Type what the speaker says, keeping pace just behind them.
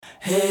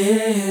Hey,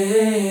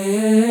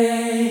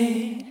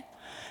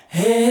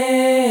 hey,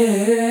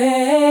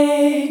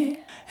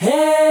 hey.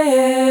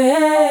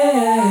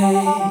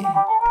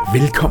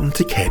 Velkommen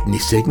til Katten i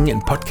Sækken,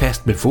 en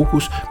podcast med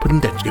fokus på den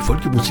danske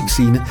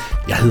folkemusikscene.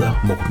 Jeg hedder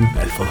Morten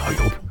Alfred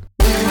Højrup.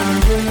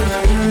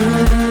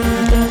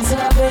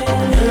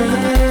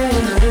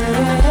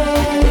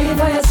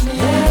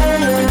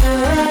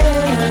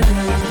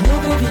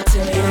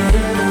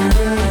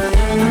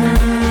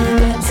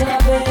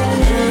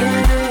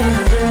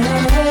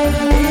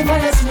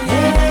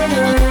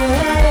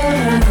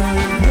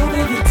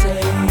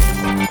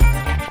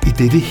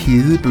 I dette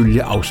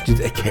hedebølge afsnit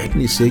af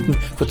Katten i Sækken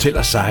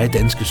fortæller seje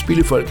danske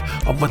spillefolk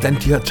om, hvordan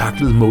de har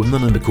taklet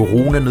månederne med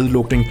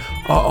coronanedlukning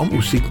og om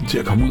udsigten til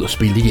at komme ud og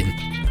spille igen.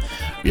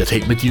 Vi har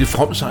talt med Ditte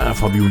Fromsejer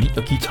fra violin-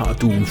 og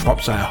guitarduoen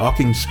Fromsejer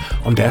Hawkins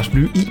om deres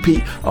nye EP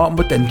og om,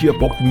 hvordan de har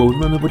brugt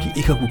månederne, hvor de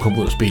ikke har kunne komme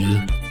ud og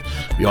spille.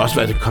 Vi har også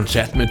været til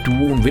koncert med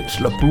duoen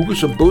Wenzel og Bugge,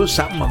 som både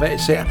sammen og hver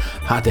især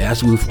har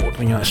deres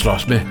udfordringer at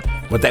slås med.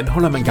 Hvordan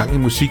holder man gang i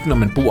musikken, når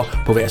man bor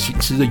på hver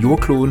sin side af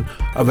jordkloden?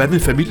 Og hvad med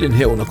familien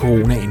her under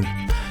coronaen?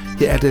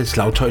 Her er det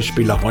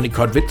slagtøjsspiller Ronny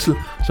Cott Wenzel,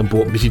 som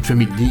bor med sin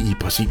familie i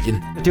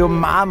Brasilien. Det er jo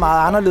meget,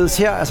 meget anderledes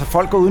her. Altså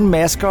folk går uden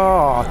masker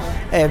og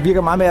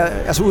virker meget mere,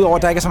 altså udover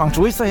at der ikke er så mange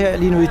turister her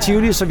lige nu i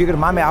Tivoli, så virker det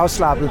meget mere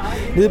afslappet.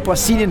 Nede i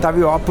Brasilien, der er vi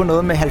jo oppe på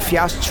noget med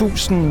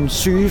 70.000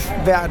 syge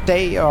hver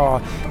dag,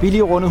 og vi er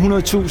lige rundet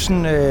 100.000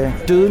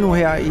 døde nu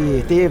her.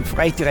 Det er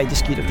rigtig, rigtig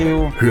skidt. Og det er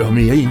jo... Hør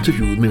mere i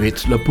interviewet med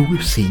Wenzel og Bugge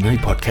senere i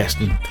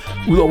podcasten.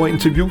 Udover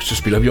interviews, så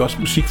spiller vi også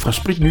musik fra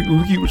spritnye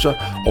udgivelser,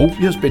 og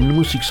vi har spændende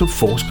musik som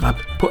forskrab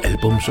på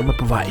album, som er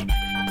på vej.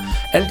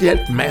 Alt i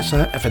alt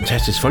masser af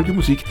fantastisk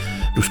folkemusik.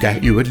 Du skal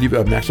i øvrigt lige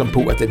være opmærksom på,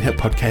 at den her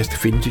podcast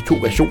findes i 2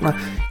 versioner.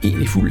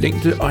 En i fuld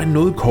længde og en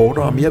noget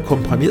kortere og mere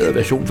komprimeret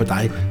version for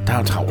dig, der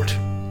er travlt.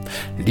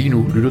 Lige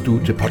nu lytter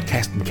du til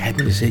podcasten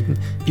Katten i Sækken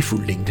i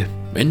fuld længde.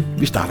 Men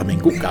vi starter med en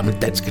god gammel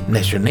dansk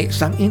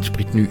nationalsang i en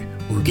spritny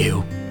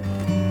udgave.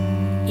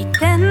 I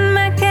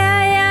Danmark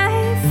er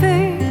jeg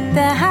født,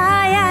 der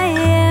har jeg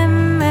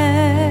hjemme.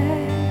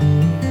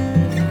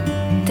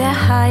 Der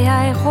har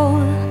jeg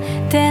rod,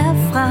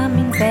 derfra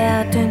min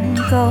verden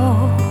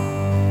går.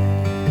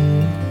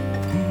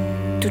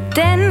 Du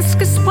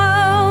danske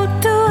sprog,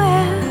 du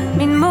er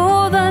min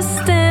moders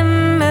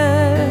stemme.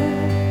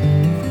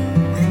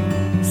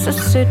 Så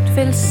sødt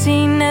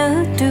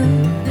velsignet du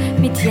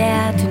mit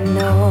hjerte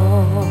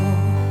når.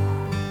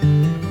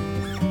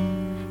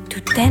 Du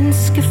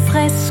danske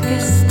friske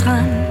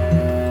strand,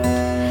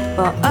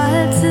 hvor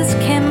oldtids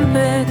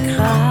kæmpe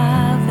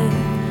grave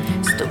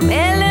stod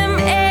mellem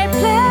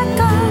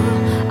æblegård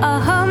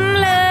og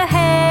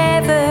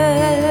humlehave.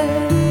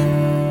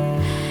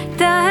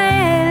 Der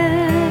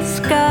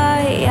elsker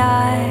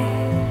jeg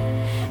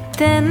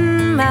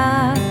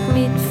Danmark,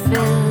 mit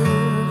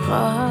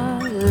fædreland.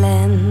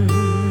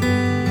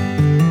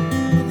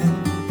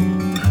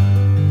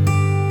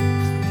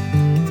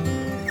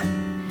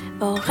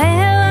 Hvor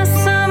ræder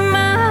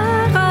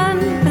sommeren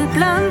ved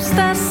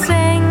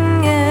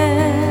blomstersenge,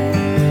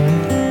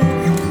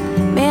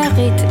 mere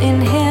rigt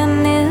end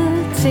hernede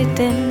til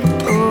den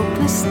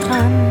åbne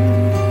strand.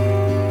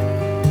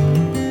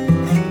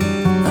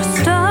 Og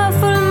står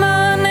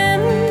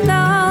fuldmånen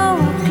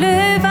over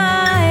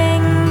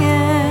kløverengen,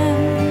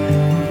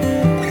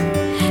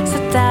 så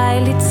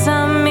dejligt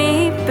som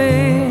i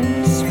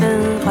bøgens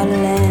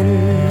fædreland.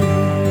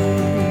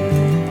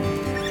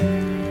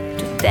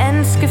 Du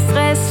danske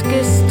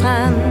friske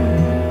strand,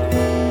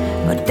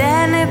 hvor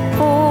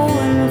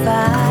Dannebroen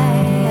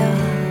vejer.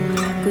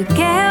 Gud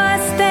gav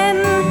os den,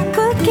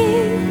 Gud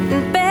giv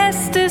den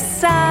bedste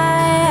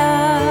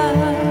sejr.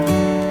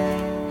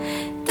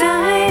 Der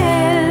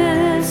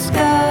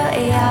elsker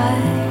jeg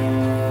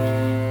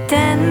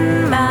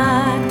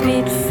Danmark,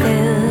 mit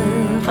fædreland.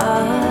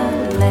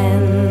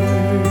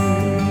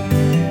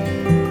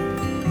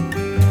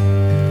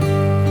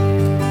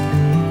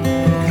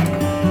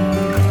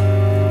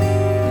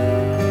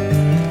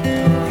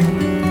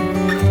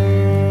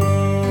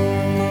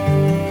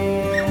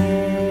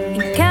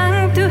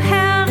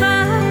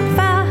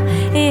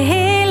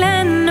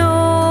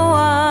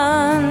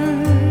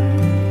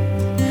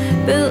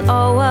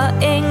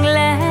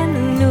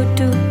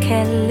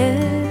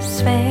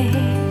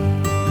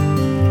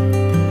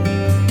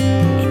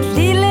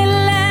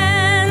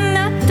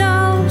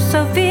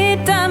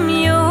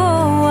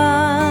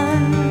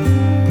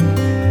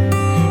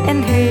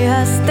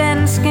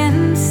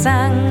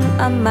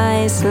 Og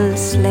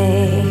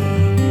mejselslag.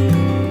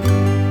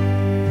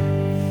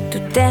 Du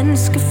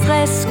danske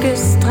friske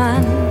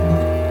strand,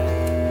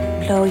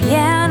 blå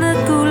hjernet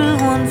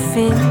guldhorn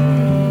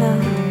finder.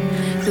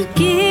 Gud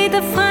giv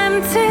dig frem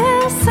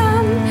til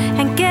som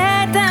han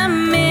gav dig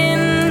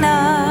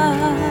minder.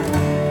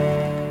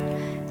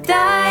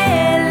 Der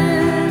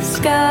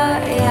elsker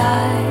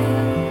jeg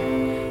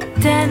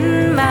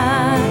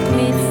Danmark,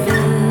 mit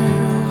fædreland.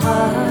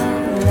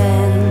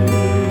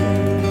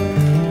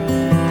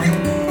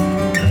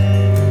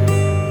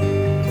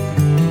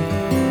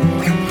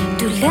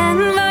 Land,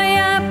 hvor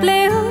jeg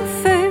blev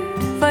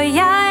født, hvor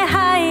jeg har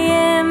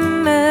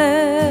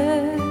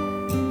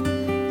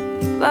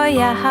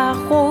jeg har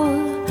rod,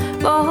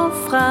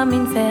 hvorfra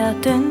min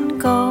verden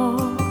går.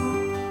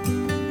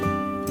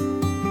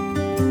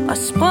 Og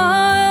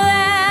sproget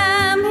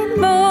er min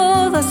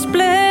moders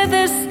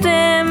bløde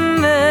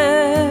stemme,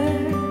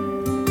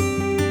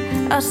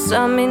 og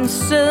som en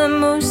sød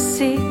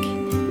musik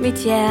mit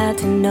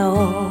hjerte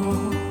når.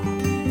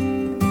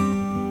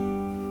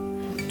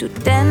 Du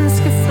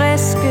danske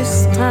friske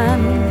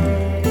strand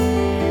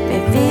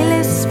med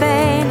vilde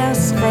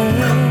svaners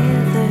rede,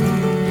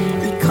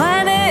 i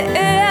grønne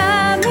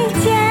øer mit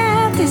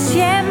hjertes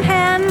hjem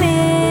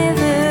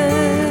hernede.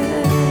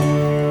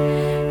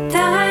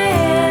 Dig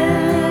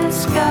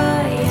elsker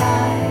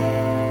jeg,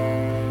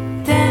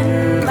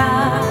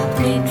 Danmark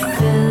mit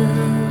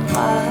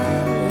fædreland.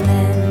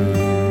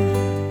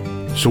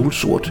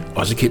 Solsort,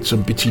 også kendt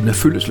som Bettina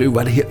Følleslev,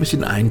 var det her med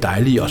sin egen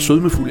dejlige og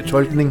sødmefulde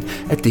tolkning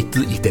af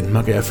digtet I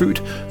Danmark er jeg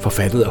født,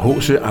 forfattet af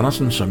H.C.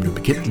 Andersen, som jo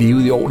bekendt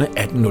levede i årene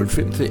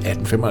 1805 til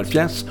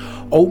 1875,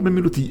 og med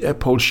melodi af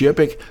Poul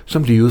Schierbeck,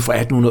 som levede fra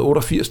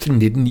 1888 til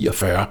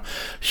 1949.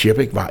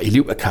 Schierbeck var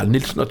elev af Carl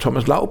Nielsen og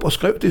Thomas Laub og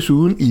skrev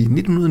desuden i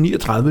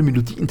 1939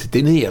 melodien til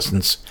denne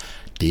hersens.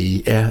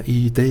 Det er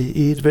i dag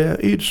et vejr,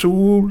 et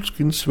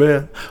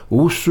solskinsvejr,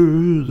 o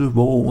søde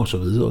vor, og så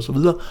videre, og så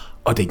videre,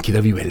 og den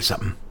kender vi jo alle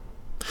sammen.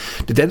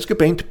 Det danske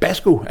band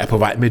Basko er på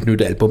vej med et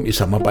nyt album i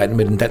samarbejde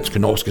med den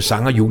danske-norske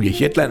sanger Julie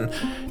Hetland.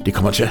 Det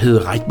kommer til at hedde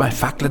Ræk mig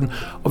faklen,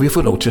 og vi har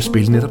fået lov til at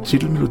spille netop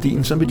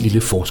titelmelodien som et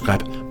lille forskræb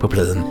på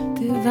pladen.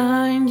 Det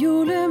var en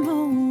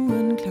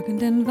julemorgen, klokken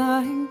den var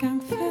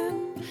engang 5,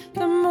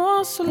 da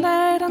mors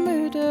soldater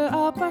mødte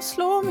op og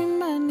slog min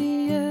mand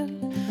ihjel,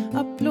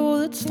 og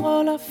blodet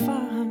stråler fra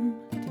ham.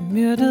 De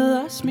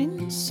myrdede os min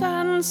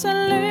søn, så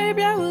løb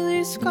jeg ud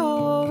i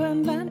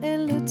skoven blandt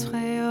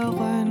elletræer og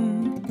røn.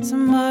 Så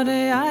måtte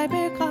jeg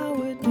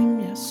begrave dem,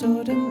 jeg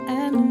så dem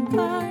anden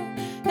vej.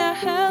 Jeg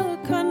havde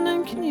kun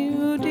en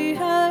kniv, de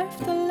havde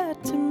efterladt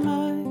til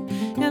mig.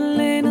 Jeg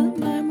lænede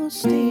mig mod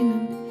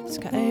stenen,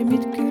 skar af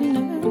mit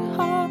gyldne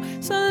hår.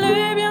 Så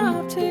løb jeg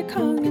op til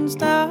kongens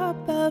dør og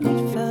bad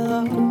mit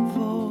fader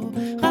for.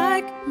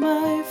 Ræk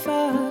mig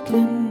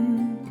faklen.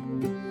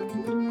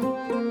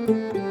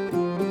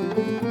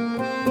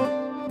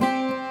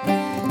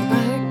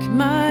 Ræk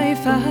mig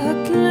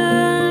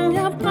faklen,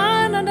 jeg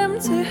brænder dem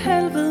til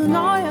helvede,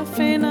 når jeg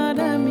finder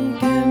dem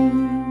igen.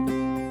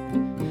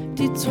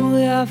 De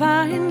troede jeg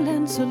var en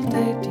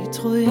landsoldat, de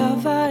troede jeg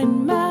var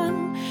en mand.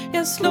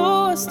 Jeg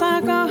slog og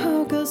stak og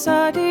huggede,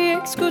 så de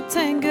ikke skulle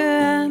tænke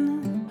andet.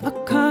 Og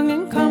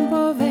kongen kom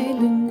på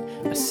valen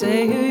og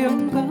sagde,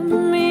 junker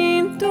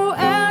min, du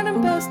er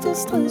den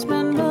bedste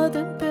stridsmand med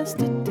den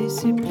bedste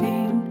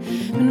disciplin.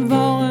 Men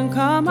våren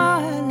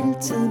kommer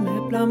altid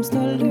med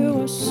blomster, løv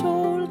og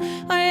sol,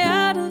 og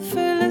hjertet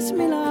føles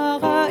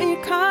mildere i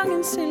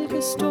kongens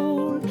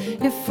silkestol.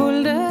 Jeg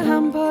fulgte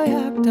ham på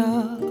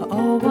jagter og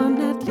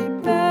overnatlig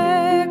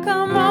bæk,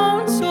 og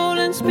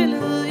morgensolen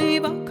spillede i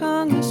vor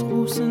konges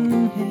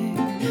rosenhæk.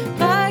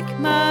 Ræk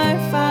mig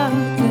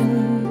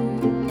faklen.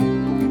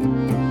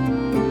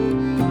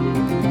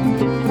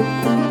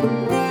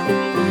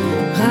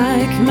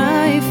 Ræk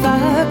mig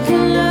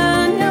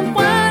faklen, jeg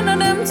brænder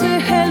dem til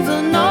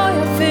helvede, når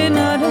jeg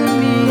finder dem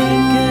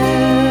igen.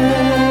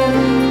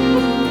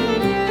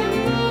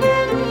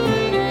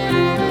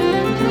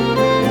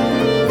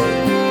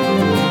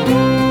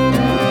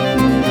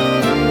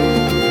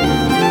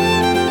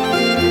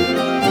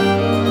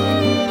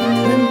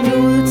 Men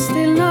blodet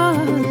stilner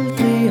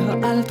aldrig,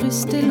 og aldrig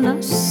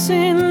stilner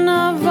sind,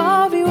 og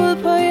hvor vi ude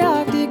på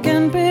jagt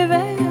igen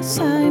bevæger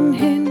sig en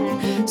hen.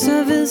 Så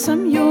ved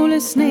som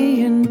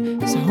julesneen,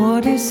 så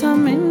hurtigt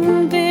som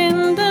en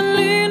vind. Den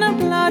lyner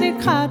blot i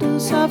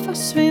krattet, så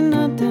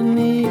forsvinder den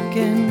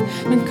igen.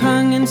 Men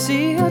kongen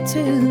siger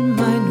til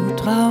mig, nu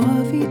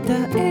drager vi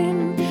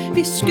derind.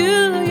 Vi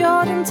skyder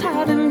jorden,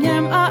 tager den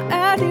hjem og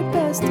er de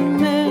bedste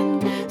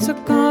mænd. Så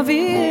går vi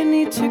ind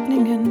i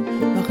tykningen,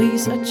 og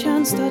ris og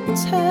tjørn står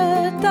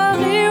tæt, og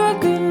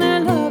river gyldne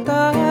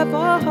lukker af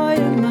vor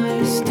høje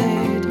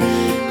majestæt.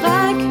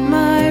 Ræk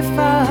mig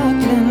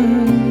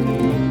faklen.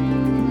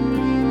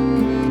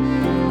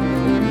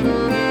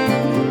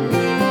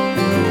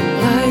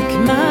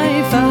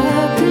 Mig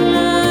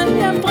faklen,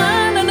 jeg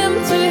brænder dem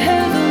til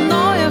helvede,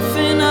 når jeg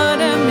finder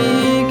dem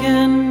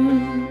igen.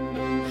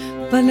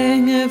 Hvor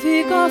længe vi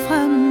går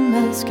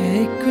fremad, skal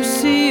ikke kunne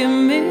sige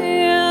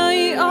mere.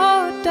 I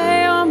år,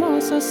 dage og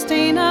mos og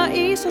sten og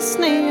is og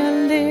sne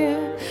og ler.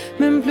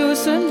 Men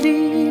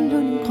pludselig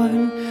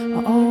lundgrøn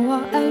og over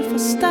al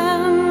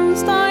forstand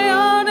står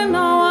jorden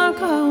over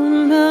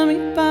graven med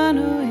mit barn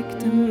og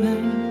ægte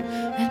mand.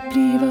 Alt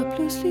bliver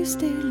pludselig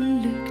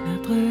stille,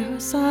 knadrører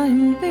sig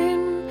en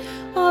vind,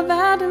 og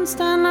verden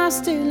stander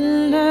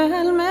stille,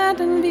 al med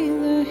den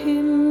hvide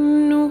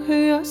himmel. Nu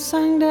hører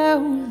sang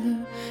derude,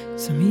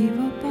 som i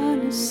vor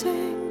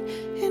barneseng.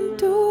 En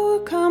due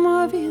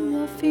kommer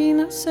videre, fin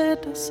og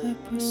sætter sig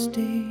på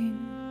sten.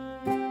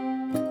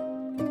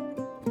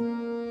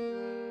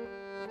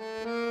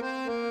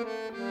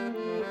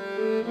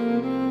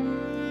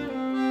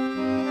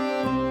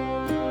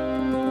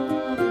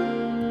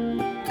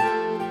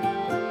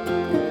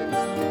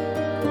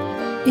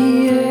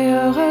 I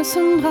ære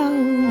som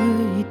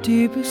drage i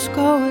dybe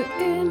skove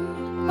ind,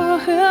 og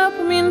hør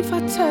på min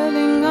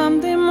fortælling om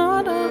det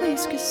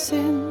morderiske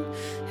sind.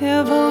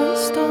 Her hvor jeg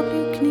står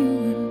blev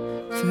kniven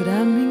født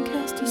af min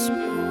kæreste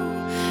små,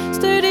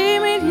 stødt i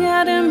mit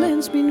hjerte,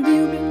 mens min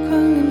vivle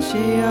kongens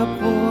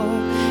jægerbror.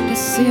 Der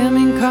ser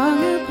min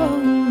konge på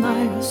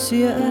mig og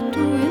siger, at du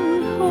er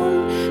en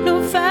hund.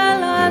 Nu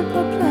falder alt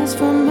på plads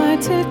for mig,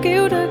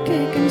 tilgiv dig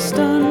gik en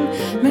stund.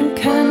 Men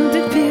kan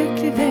det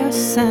virkelig være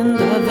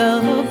sandt, og hvad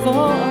og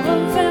hvor og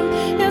hvem?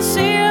 Jeg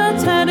siger,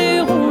 tag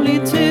det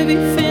roligt, til vi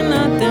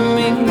finder dem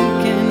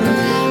igen.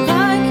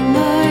 Ræk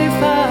mig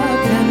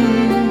faklen.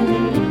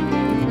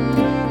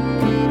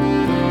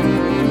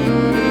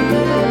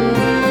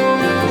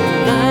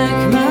 Ræk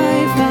mig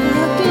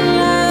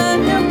faklen.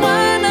 Jeg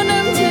brænder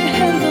dem til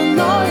helvede,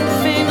 når jeg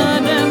finder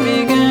dem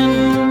igen.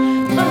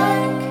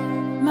 Ræk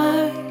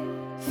mig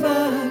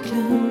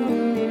faklen.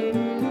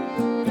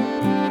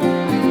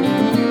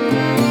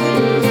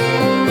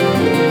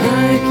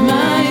 Ræk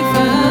mig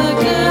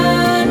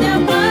faklen. Jeg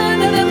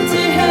brænder dem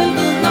til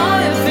helvede, når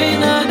jeg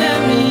finder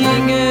dem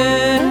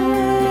igen.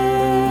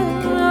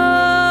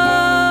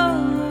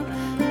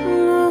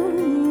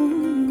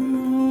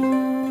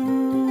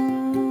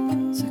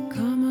 Så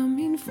kommer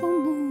min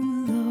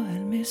formoder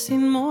alt med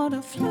sin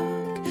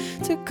morderflok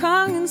til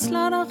kongens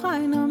slot og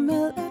regner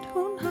med, at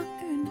hun har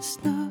yndes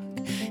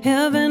nok.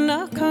 Her venter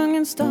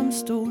kongens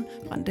domstol,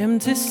 brænd dem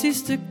til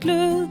sidste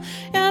glød.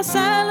 Jeg er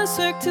særlig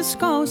søgt til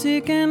skovs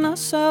igen og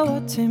sover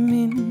til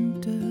min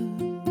død.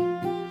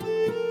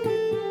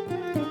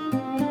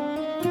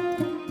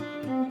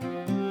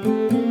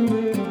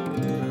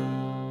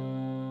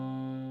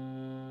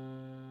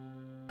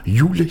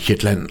 Jule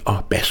Hetland og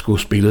Basko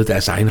spillede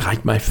deres egen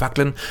Ræk mig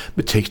faklen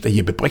med tekst af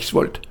Jeppe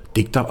Brixvold,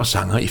 digter og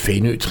sanger i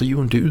Fanø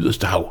Trioen Det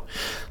Yderste Hav.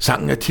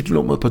 Sangen er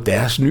titelnummeret på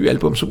deres nye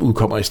album, som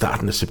udkommer i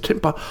starten af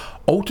september,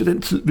 og til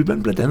den tid vil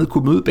man blandt andet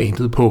kunne møde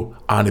bandet på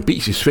Arne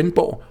B's i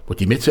Svendborg, hvor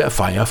de er med til at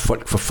fejre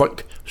Folk for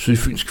Folk,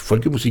 Sydfynsk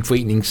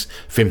Folkemusikforenings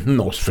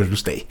 15-års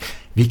fødselsdag.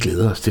 Vi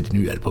glæder os til det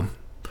nye album.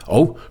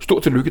 Og stor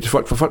tillykke til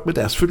Folk for Folk med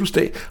deres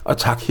fødselsdag, og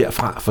tak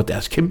herfra for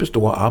deres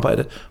kæmpestore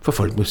arbejde for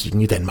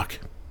folkmusikken i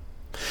Danmark.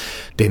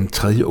 Den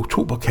 3.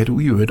 oktober kan du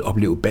i øvrigt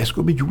opleve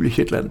Basko med Jule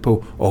Hetland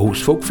på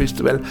Aarhus Folk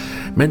Festival,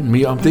 men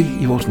mere om det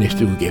i vores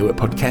næste udgave af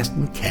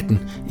podcasten Katten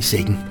i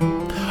Sækken.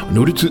 Og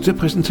nu er det tid til at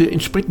præsentere en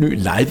spritny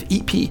live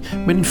EP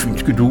med den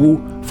fynske duo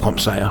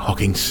Fromsejr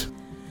Hawkins.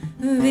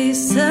 Vi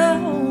sav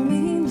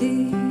min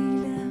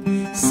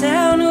lille,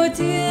 sav nu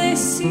dir i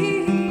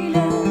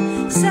sile,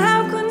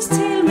 sav kunst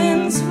til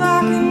mens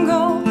vakken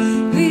går,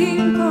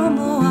 hvil på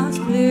mors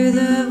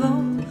bløde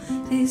vor.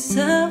 Vi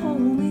sav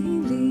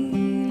min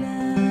lille,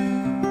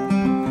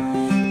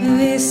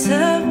 vi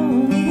sav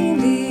min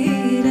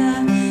lille,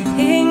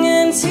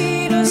 ingen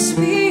tid at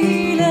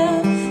spile,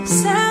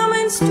 sav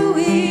mens du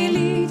i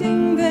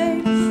liden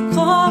væk,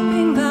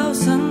 kroppen var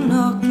så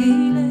nok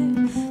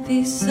gilde.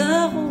 Vi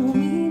sav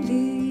min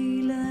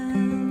lille,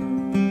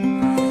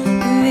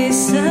 vi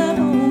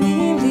sav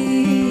min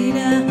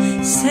lille,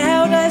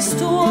 sav dig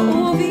stor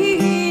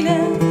uvile,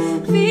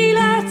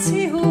 hviler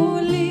til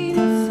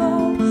huline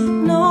for,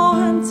 når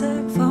han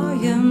tak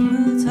for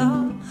hjemmet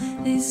tager.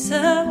 Vi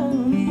sav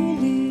min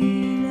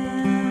lille,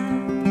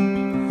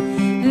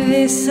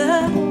 vi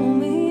sav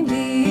min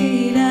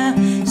lille,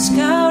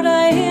 skav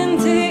dig hen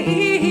til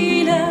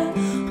ile,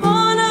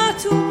 og når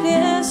du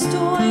bliver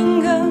stor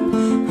en gang,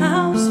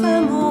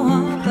 afsvøm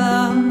over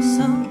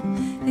bagsom.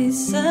 Vi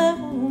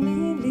sav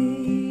min lille.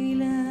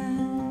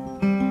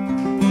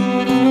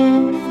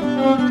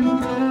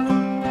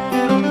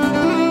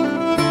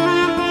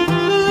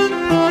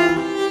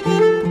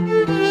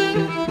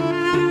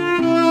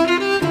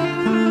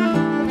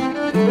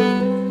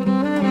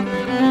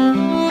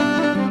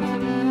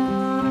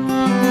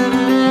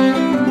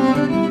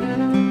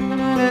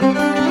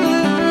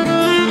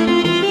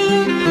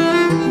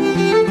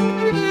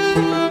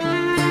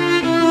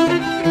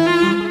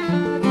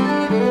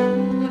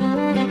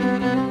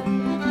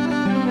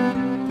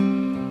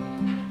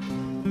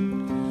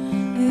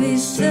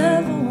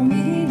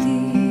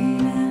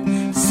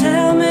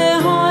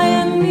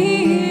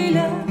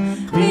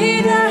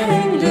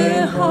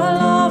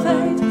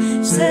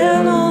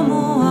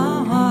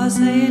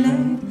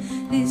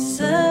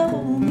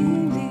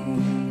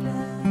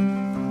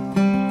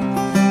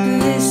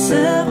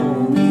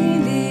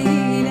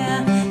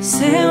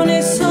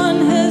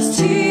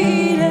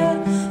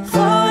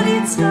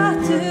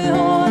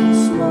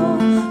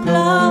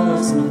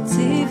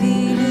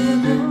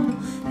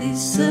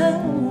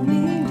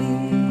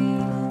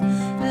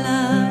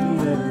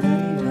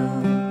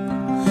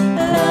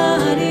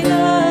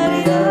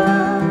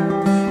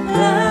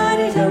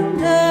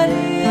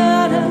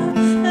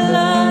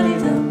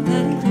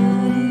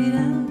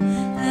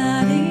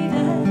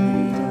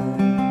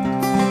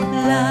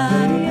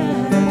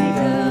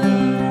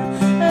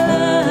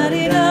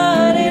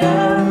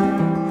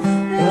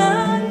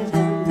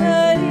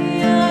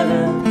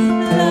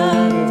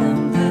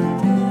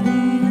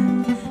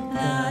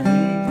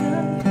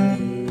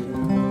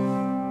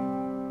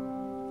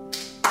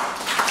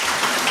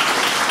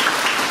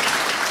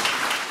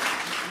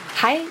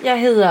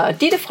 hedder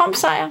Ditte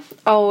Fromsejr,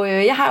 og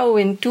jeg har jo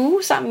en duo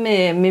sammen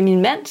med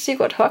min mand,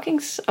 Sigurd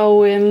Hawkins,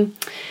 og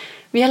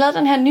vi har lavet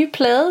den her nye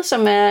plade,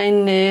 som er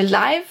en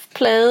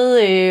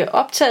live-plade,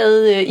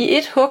 optaget i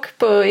et hug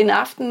på en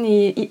aften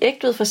i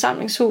Egtved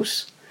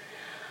Forsamlingshus.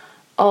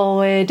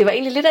 Og det var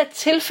egentlig lidt af et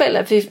tilfælde,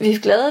 at vi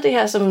lavede det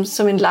her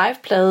som en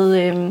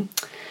live-plade.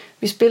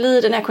 Vi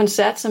spillede den her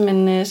koncert som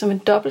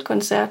en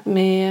dobbeltkoncert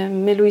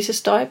med Louise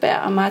Støjberg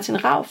og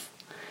Martin Rauf,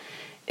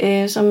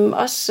 som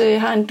også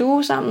har en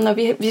duo sammen, og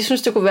vi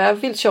synes, det kunne være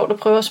vildt sjovt at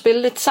prøve at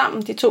spille lidt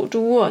sammen, de to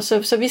duoer.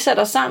 Så vi satte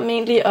os sammen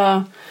egentlig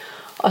og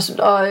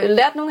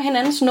lærte nogle af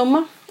hinandens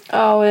numre,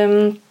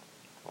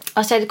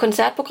 og satte et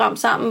koncertprogram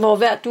sammen, hvor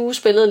hver duo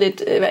spillede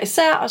lidt hver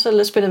især, og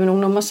så spillede vi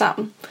nogle numre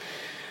sammen.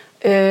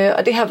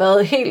 Og det har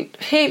været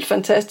helt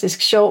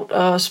fantastisk sjovt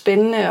og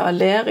spændende og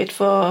lærerigt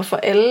for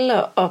alle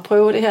at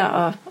prøve det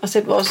her og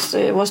sætte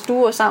vores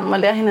duoer sammen og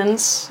lære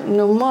hinandens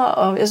numre,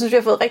 og jeg synes, vi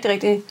har fået rigtig,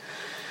 rigtig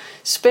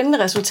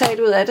spændende resultat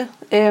ud af det.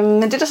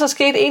 Men det, der så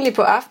skete egentlig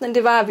på aftenen,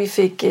 det var, at vi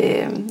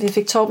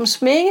fik Torben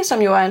Smege,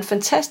 som jo er en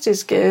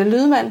fantastisk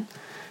lydmand,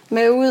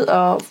 med ud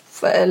og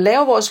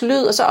lave vores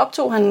lyd, og så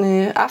optog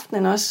han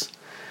aftenen også.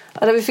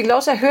 Og da vi fik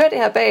lov til at høre det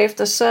her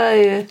bagefter,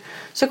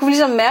 så kunne vi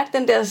ligesom mærke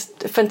den der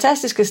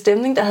fantastiske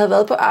stemning, der havde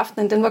været på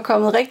aftenen. Den var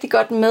kommet rigtig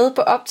godt med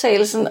på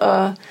optagelsen,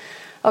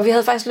 og vi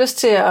havde faktisk lyst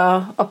til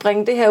at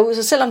bringe det her ud.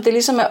 Så selvom det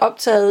ligesom er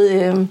optaget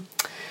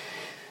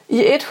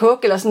i et hug,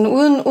 eller sådan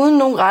uden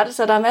nogen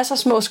rettelser, der er masser af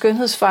små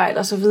skønhedsfejl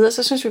og så videre,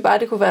 så synes vi bare,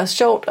 det kunne være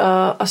sjovt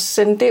at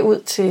sende det ud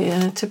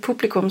til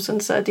publikum,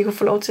 sådan så de kunne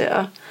få lov til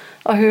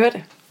at høre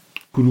det.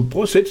 Kunne du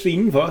prøve at sætte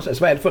scenen for os?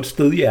 Altså, hvad er det for et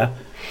sted, I er?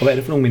 Og hvad er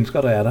det for nogle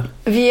mennesker, der er der?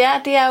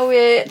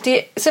 Det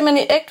er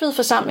simpelthen i Egtved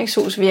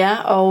Forsamlingshus, vi er.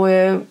 Og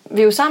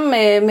vi er jo sammen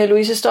med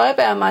Louise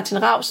Støjberg og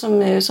Martin Rauf,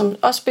 som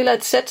også spiller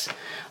et sæt.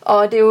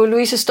 Og det er jo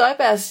Louise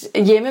Støjbergs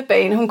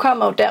hjemmebane. Hun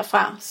kommer jo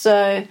derfra.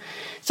 Så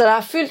der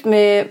er fyldt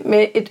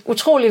med et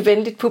utroligt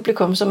venligt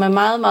publikum, som er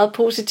meget, meget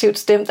positivt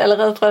stemt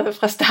allerede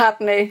fra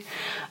starten af.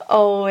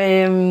 Og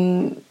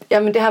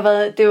jamen det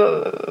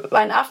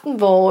var en aften,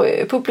 hvor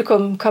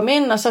publikum kom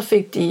ind, og så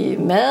fik de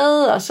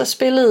mad, og så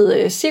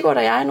spillede Sigurd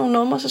og jeg nogle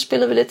numre, så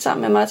spillede vi lidt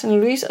sammen med Martin og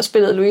Louise, og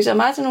spillede Louise og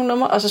Martin nogle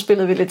numre, og så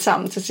spillede vi lidt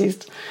sammen til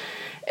sidst.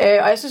 Og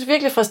jeg synes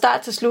virkelig fra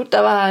start til slut, der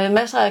var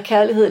masser af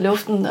kærlighed i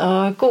luften,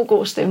 og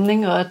god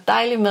stemning, og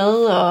dejlig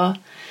mad, og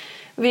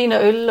vin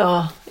og øl,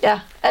 og ja,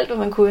 alt hvad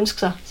man kunne ønske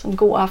sig. Sådan en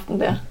god aften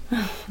der.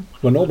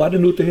 Hvornår var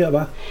det nu, det her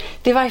var?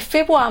 Det var i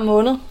februar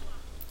måned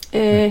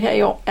her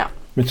i år, ja.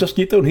 Men så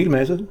skete der jo en hel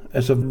masse.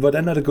 Altså,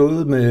 hvordan er det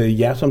gået med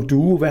jer som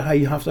duo? Hvad har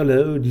I haft at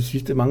lave de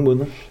sidste mange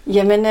måneder?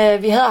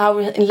 Jamen, vi havde haft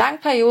en lang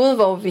periode,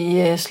 hvor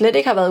vi slet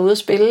ikke har været ude at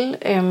spille.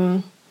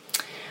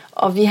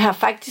 Og vi har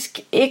faktisk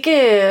ikke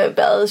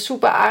været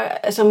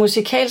super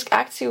musikalsk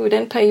aktive i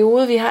den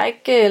periode. Vi har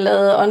ikke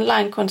lavet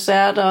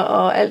online-koncerter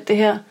og alt det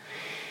her.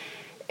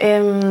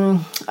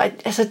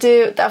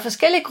 Der er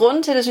forskellige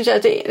grunde til det, synes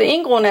jeg. Det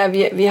ene grund er,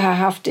 at vi har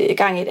haft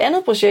gang i et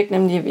andet projekt,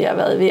 nemlig at vi har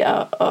været ved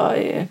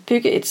at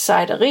bygge et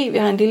sejderi. Vi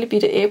har en lille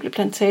bitte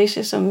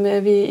æbleplantage, som vi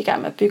er i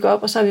gang med at bygge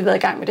op, og så har vi været i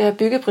gang med det her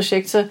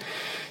byggeprojekt.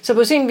 Så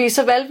på sin vis,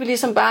 så valgte vi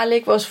ligesom bare at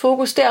lægge vores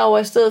fokus derover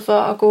i stedet for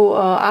at gå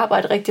og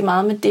arbejde rigtig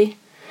meget med det.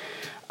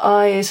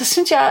 Og så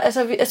synes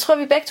jeg tror,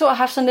 vi begge to har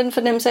haft sådan lidt en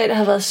fornemmelse af, at det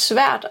har været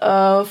svært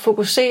at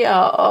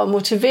fokusere og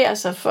motivere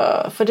sig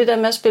for det der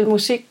med at spille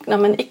musik, når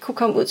man ikke kunne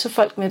komme ud til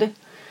folk med det.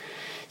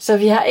 Så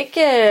vi har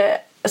ikke...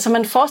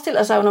 man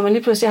forestiller sig jo, når man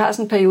lige pludselig har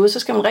sådan en periode, så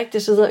skal man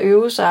rigtig sidde og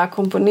øve sig og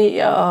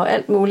komponere og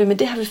alt muligt, men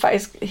det har vi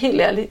faktisk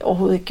helt ærligt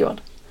overhovedet ikke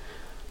gjort.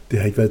 Det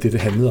har ikke været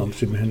det handlede om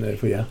simpelthen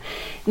for jer?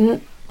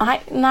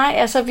 Nej,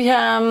 altså vi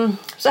har...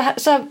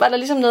 Så var der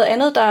ligesom noget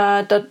andet,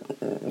 der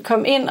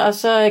kom ind, og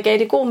så gav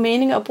det god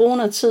mening at bruge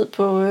noget tid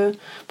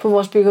på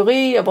vores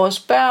byggeri og vores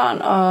børn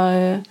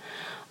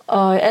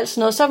og alt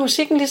sådan noget. Så er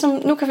musikken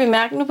ligesom... Nu kan vi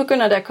mærke, nu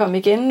begynder det at komme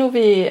igen. Nu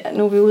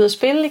er vi ude at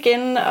spille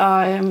igen,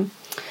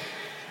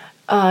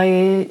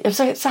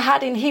 så har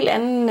det en helt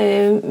anden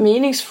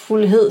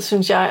meningsfuldhed,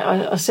 synes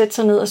jeg, at sætte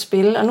sig ned og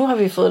spille. Og nu har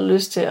vi fået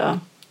lyst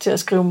til at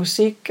skrive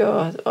musik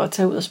og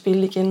tage ud og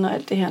spille igen og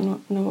alt det her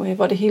nu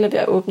hvor det hele er ved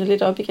at åbne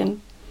lidt op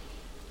igen.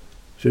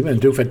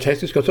 Simpelthen, det er jo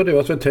fantastisk, og så er det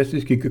også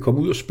fantastisk, at I kan komme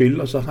ud og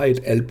spille, og så har I et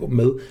album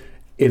med,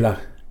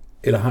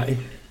 eller har I?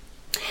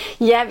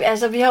 Ja,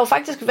 altså vi har jo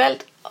faktisk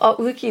valgt at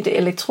udgive det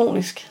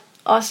elektronisk.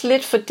 Også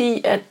lidt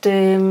fordi, at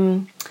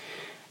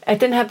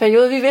den her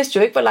periode, vi vidste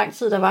jo ikke, hvor lang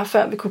tid der var,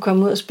 før vi kunne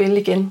komme ud og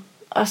spille igen.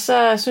 Og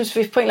så synes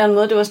vi på en eller anden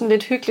måde, det var sådan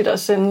lidt hyggeligt at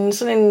sende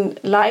sådan en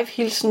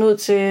live-hilsen ud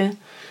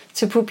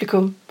til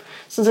publikum.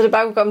 Så det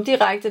bare kunne komme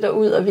direkte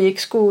derud, og vi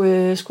ikke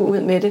skulle ud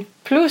med det.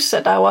 Plus,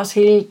 at der er jo også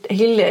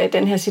hele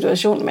den her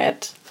situation med,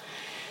 at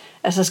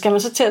altså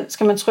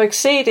skal man trykke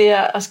CD,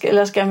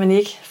 eller skal man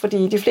ikke?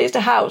 Fordi de fleste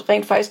har jo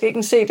rent faktisk ikke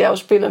en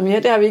CD-afspiller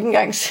mere. Det har vi ikke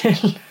engang selv.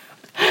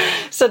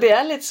 Så det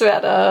er lidt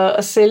svært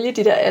at sælge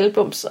de der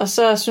albums. Og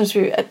så synes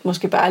vi, at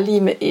måske bare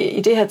lige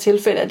i det her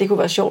tilfælde, at det kunne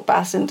være sjovt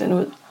bare at sende den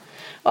ud.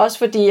 Også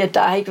fordi, at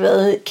der har ikke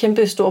været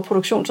kæmpe store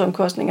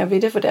produktionsomkostninger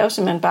ved det, for det er jo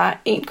simpelthen bare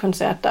én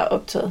koncert, der er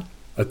optaget.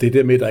 Og det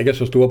der med, at der ikke er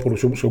så store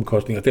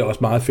produktionsomkostninger, det er også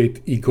meget fedt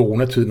i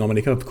coronatiden, når man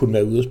ikke har kunnet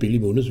være ude og spille i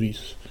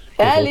månedsvis.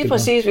 Ja, lige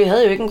præcis. Vi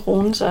havde jo ikke en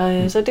krone,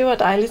 så det var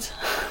dejligt.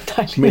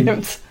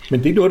 Nemt.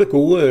 Men det er noget af det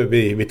gode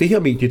ved det her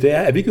medie, det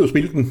er, at vi kan jo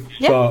spille den,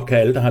 så kan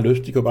alle, der har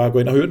lyst, de kan bare gå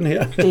ind og høre den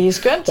her. Det er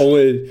skønt. Og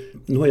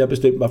nu har jeg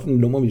bestemt, hvilken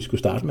nummer vi skulle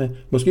starte med.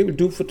 Måske vil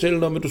du fortælle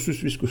noget, hvad du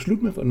synes, vi skulle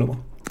slutte med for et nummer?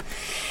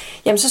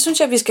 Jamen, så synes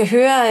jeg, at vi skal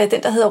høre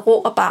den, der hedder Rå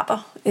og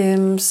Barber,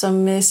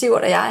 som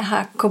Sigurd og jeg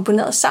har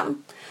komponeret sammen.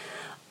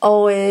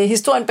 Og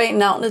historien bag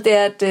navnet, det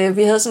er, at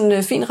vi havde sådan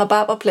en fin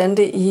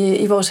rabarberplante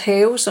i vores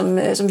have, som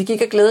vi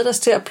gik og glædede os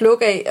til at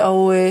plukke af.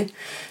 Og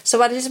så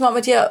var det ligesom om,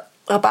 at de her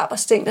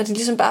rabarberstængler, de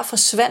ligesom bare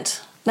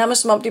forsvandt.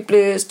 Nærmest som om de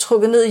blev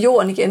trukket ned i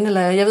jorden igen,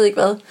 eller jeg ved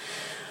ikke hvad.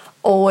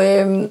 Og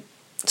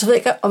så ved jeg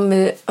ikke,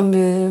 om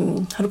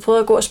har du prøvet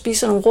at gå og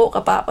spise nogle rå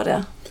rabarber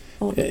der?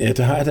 Ja,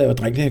 det har jeg da, og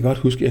det kan jeg godt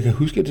huske. Jeg kan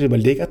huske, at det var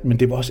lækkert, men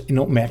det var også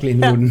enormt mærkeligt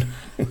inde i munden.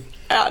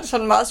 Ja, det er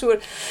sådan meget surt.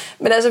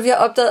 Men altså, vi har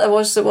opdaget, at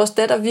vores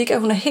datter Vika,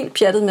 hun er helt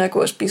pjattet med at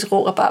gå og spise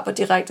rå rabarber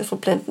direkte fra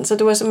planten. Så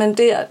det var simpelthen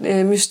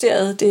der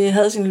mysteriet, det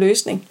havde sin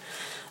løsning.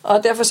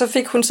 Og derfor så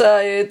fik hun så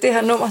det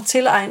her nummer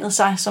tilegnet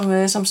sig,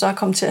 som så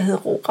kom til at hedde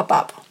Rå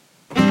Rabarber.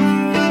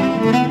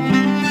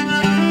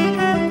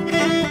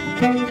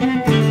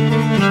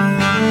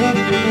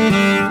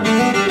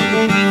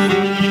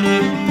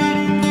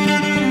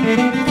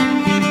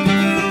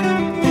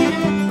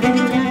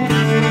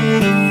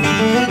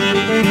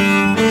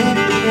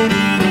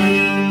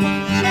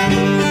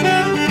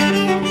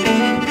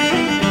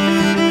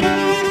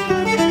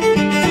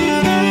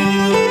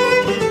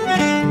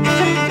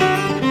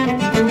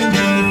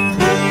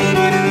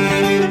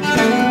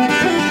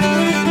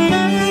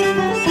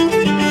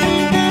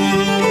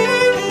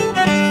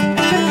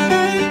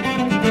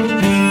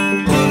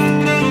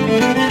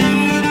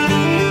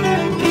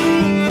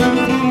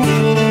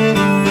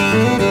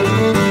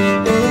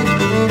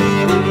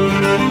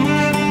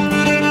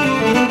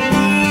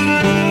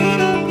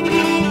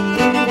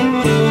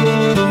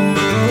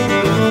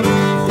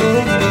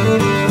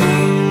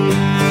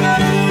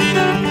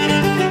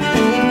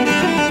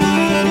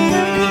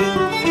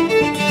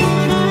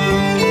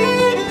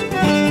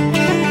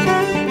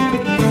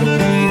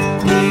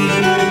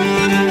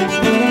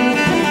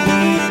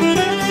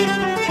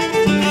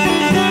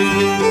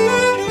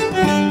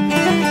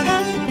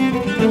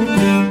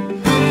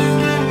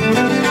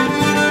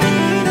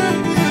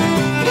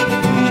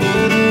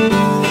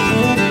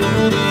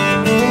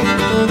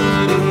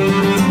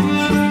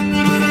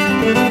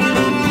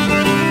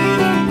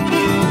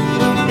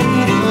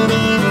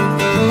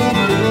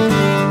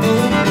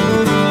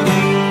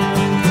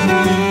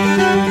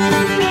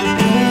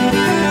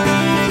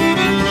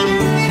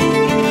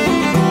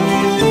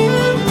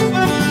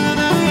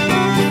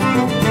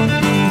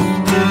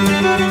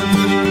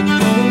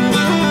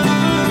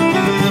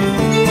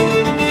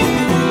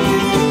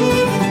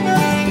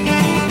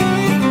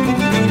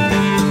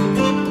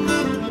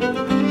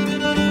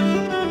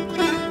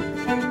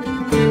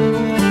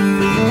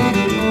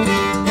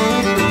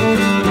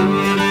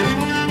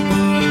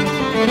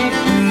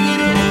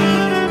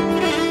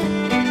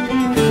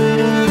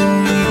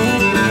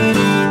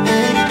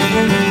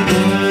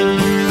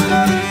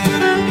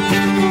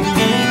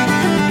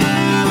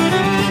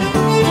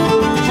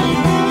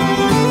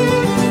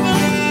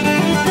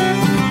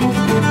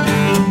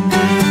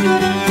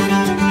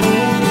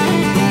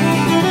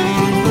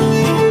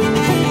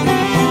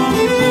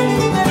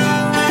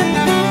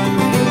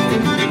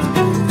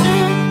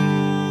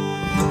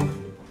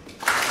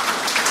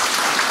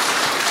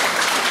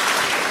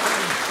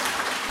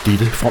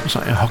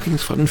 Fromsejr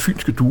Hockings fra den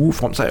fynske duo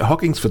Fromsejr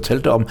Hockings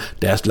fortalte om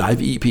deres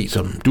live EP,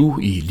 som du,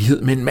 i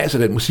lighed med en masse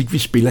af den musik, vi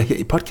spiller her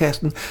i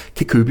podcasten,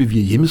 kan købe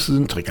via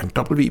hjemmesiden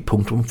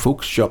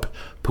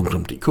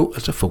www.folkshop.dk,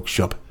 altså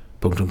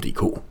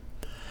folkshop.dk.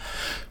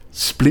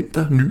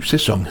 Splinter ny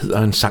sæson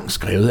hedder en sang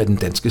skrevet af den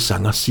danske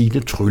sanger Signe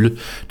Trylle.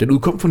 Den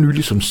udkom for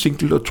nylig som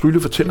single, og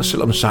Trylle fortæller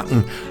selv om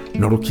sangen: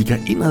 når du kigger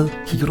indad,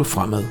 kigger du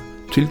fremad.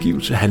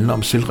 Tilgivelse handler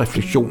om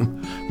selvreflektion.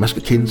 Man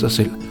skal kende sig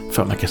selv,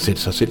 før man kan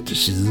sætte sig selv til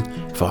side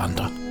for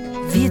andre.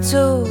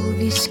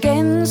 Vi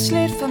skændes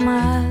lidt for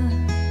meget.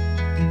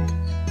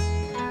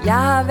 Jeg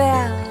har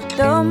været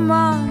dum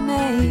og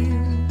naiv.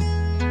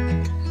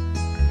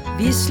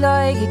 Vi slår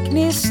ikke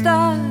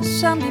gnister,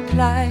 som vi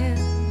plejer.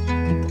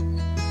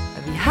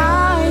 Og vi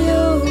har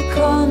jo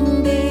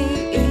kun det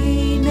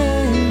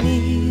ene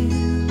liv.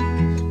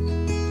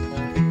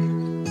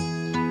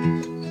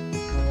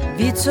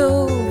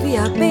 Vi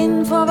har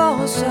bind for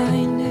vores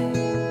øjne.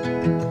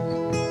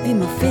 Vi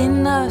må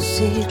finde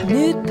os et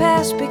nyt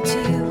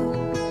perspektiv.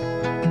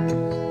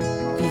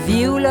 Vi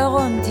hvirvler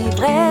rundt i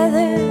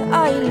vrede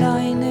og i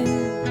løgne.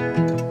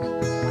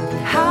 Og vi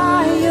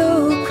har jo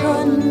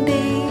kun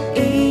det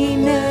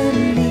ene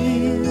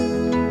liv.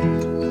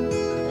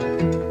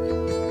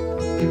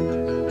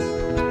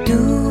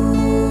 Du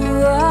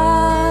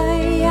og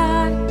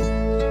jeg.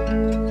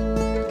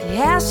 Det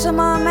er som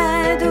om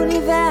at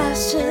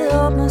universet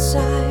åbner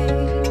sig.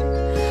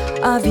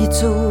 Og vi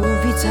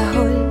tager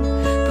hul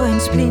på en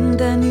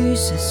splinter ny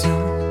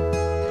sæson.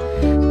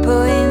 På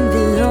en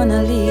videre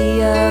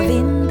vidunderlige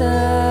vinter.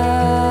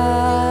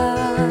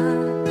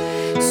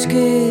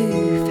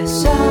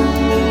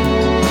 Skyfasson.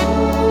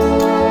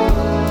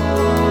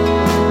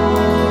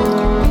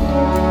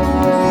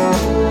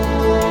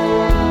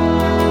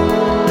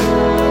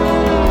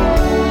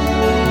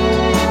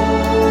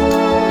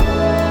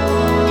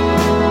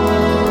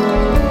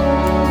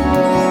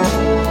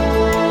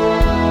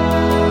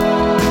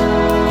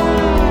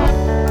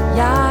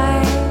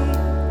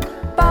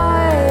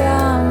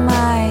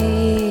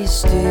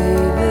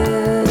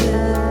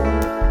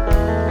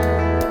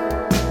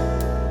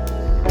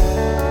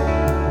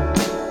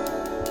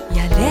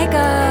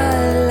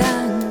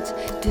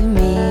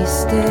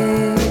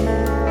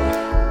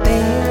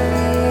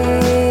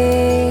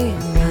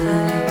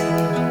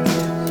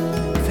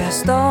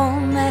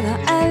 Storm er der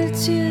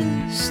altid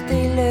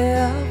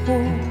stille og ro,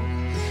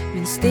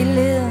 men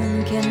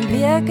stillheden kan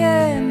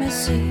virke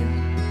massiv.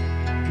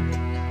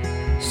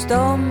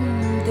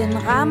 Stormen,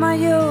 den rammer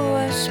jo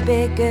os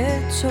begge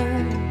to,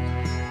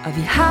 og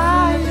vi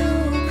har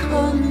jo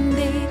kun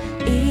det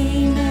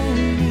ene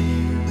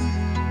liv.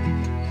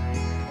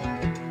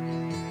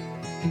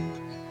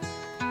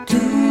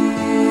 Du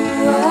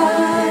og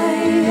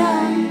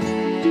jeg,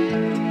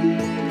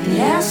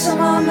 det er som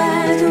om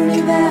at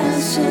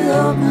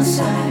universet åbner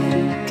sig,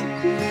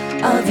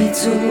 og vi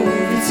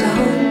tager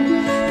hul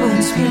på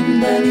en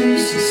splinterny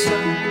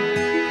sæson,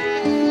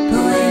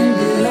 på en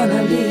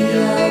vidunderlig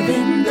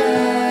vinter.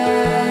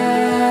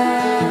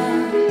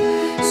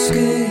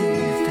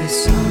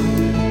 Skyfasson,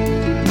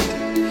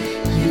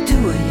 ja du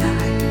og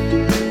jeg,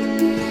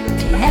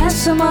 det er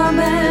som om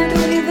at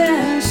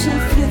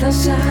universet flytter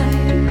sig,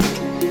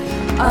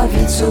 og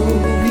vi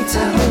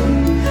tager hul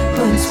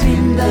på en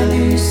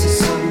splinterny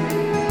sæson,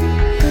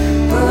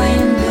 på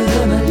en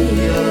vidunderlig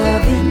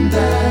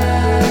vinter.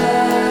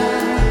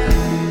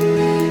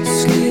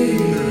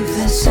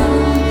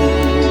 Skyfasson.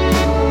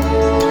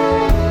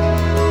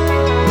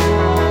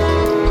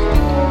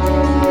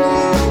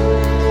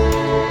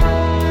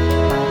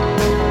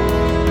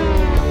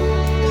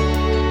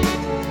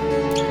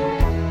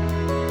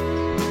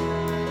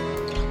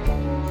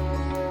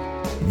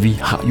 Vi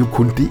har jo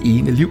kun det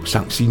ene liv,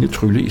 sang Signe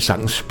Trylle i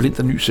sangens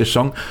splinterny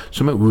sæson,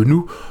 som er ude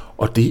nu,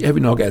 og det er vi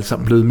nok alle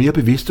sammen blevet mere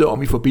bevidste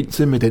om i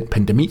forbindelse med den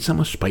pandemi, som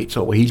har spredt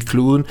sig over hele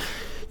kloden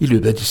i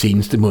løbet af de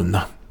seneste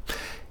måneder.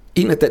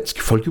 En af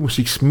dansk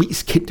folkemusiks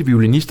mest kendte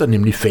violinister,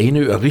 nemlig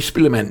Fanø og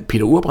rigsspillemand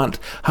Peter Urbrandt,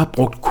 har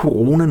brugt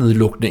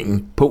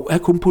coronanedlukningen på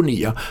at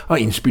komponere og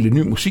indspille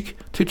ny musik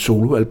til et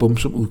soloalbum,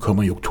 som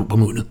udkommer i oktober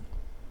måned.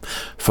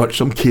 Folk,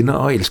 som kender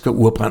og elsker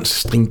Urbrandts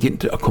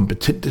stringente og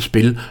kompetente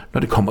spil, når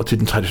det kommer til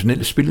den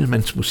traditionelle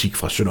spillemandsmusik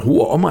fra Sønderho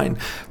og omegn,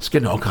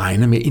 skal nok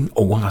regne med en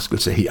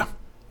overraskelse her.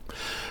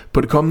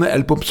 På det kommende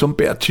album, som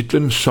bærer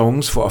titlen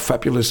Songs for a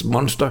Fabulous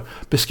Monster,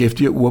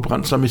 beskæftiger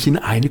Urbrandt sig med sine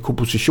egne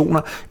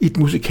kompositioner i et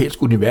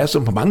musikalsk univers,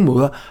 som på mange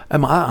måder er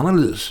meget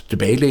anderledes,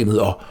 tilbagelænet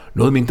og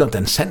noget mindre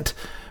dansant,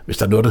 hvis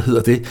der er noget, der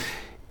hedder det,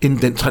 end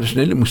den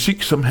traditionelle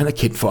musik, som han er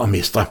kendt for at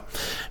mestre.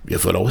 Vi har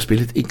fået lov at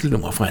spille et enkelt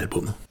nummer fra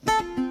albummet.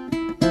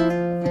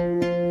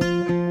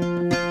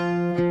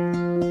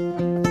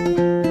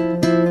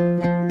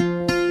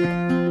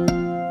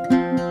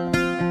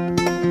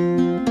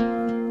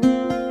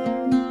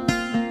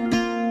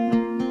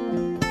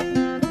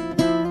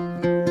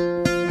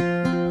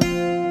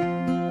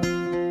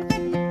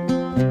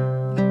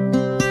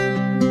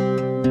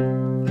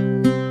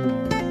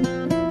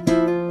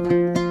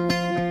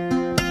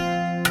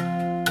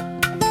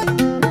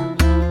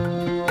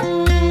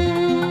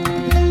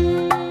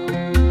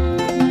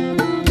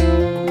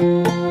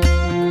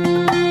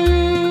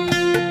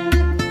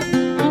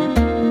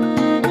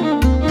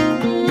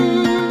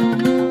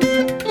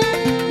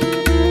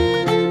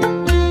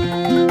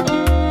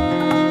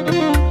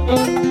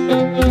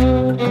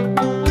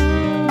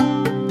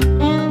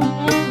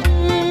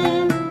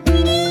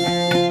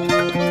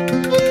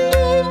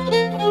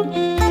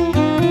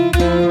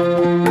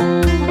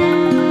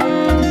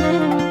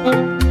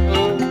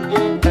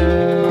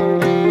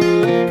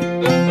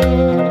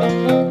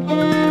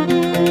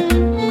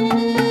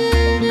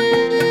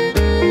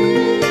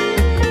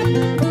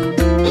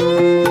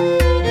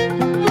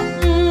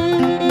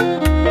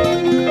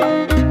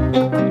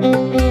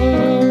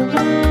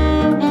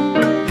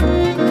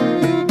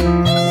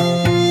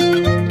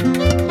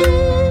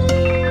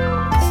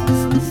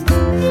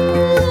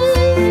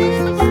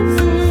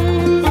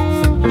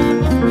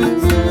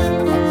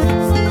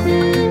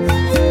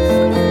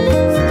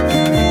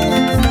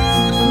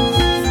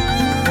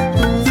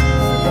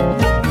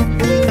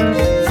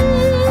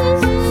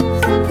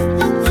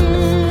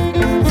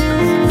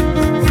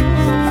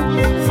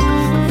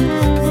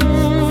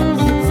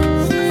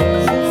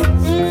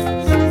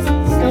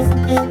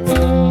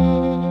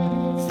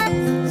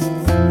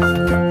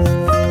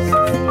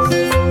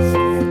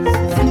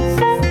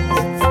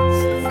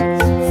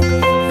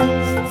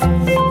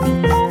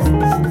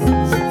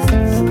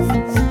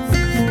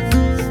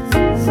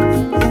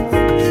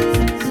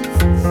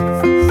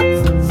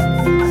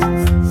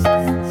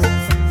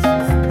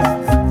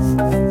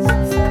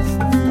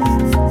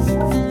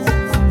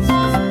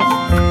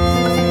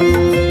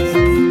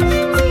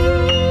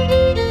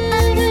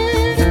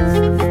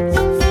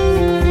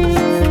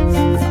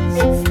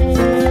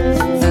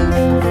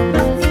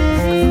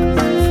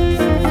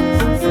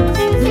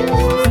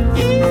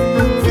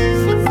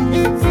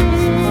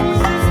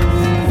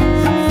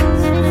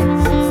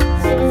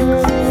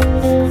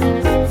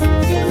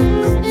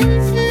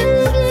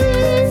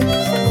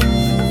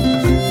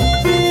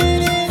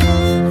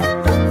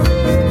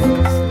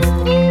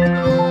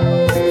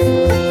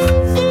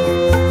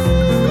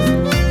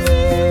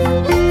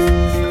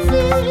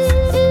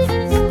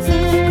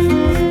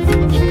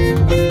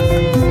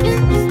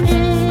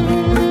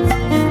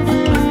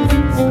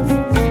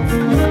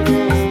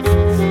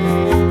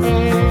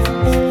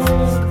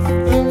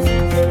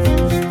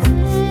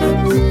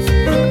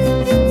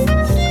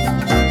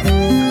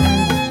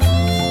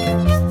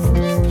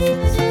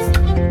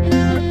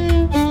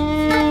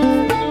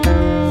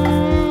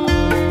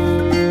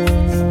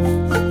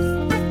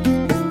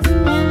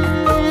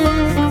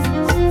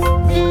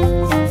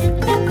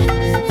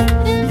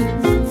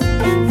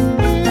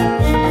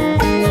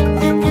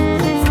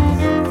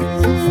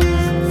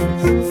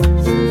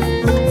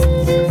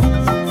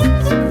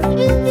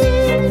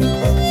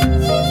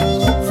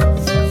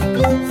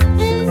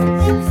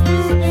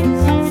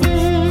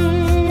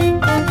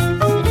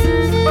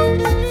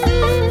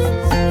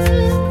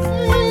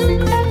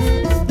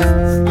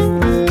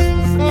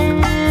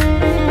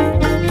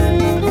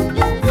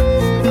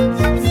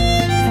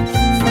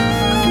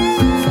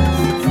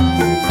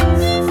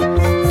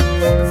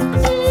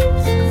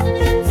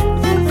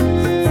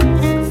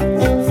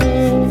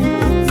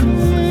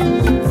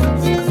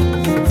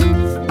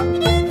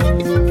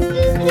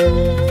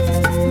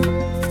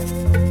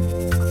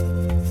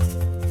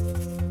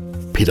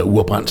 Peter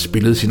Urbrandt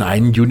spillede sin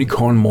egen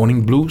Unicorn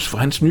Morning Blues fra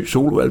hans nye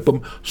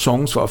soloalbum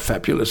Songs for a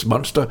Fabulous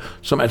Monster,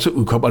 som altså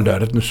udkommer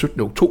lørdag den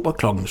 17. oktober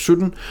kl.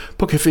 17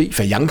 på Café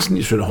Fajancen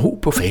i Sønderho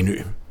på Fanø.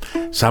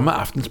 Samme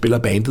aften spiller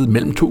bandet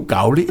Mellem to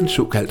gavle en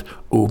såkaldt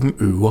åben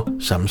øver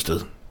samme sted.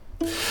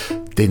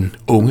 Den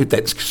unge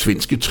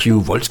dansk-svenske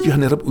trio Wolski har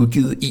netop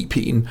udgivet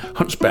EP'en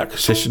Hånsberg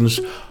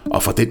Sessions,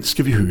 og fra den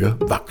skal vi høre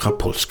Vakra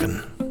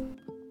Polskan.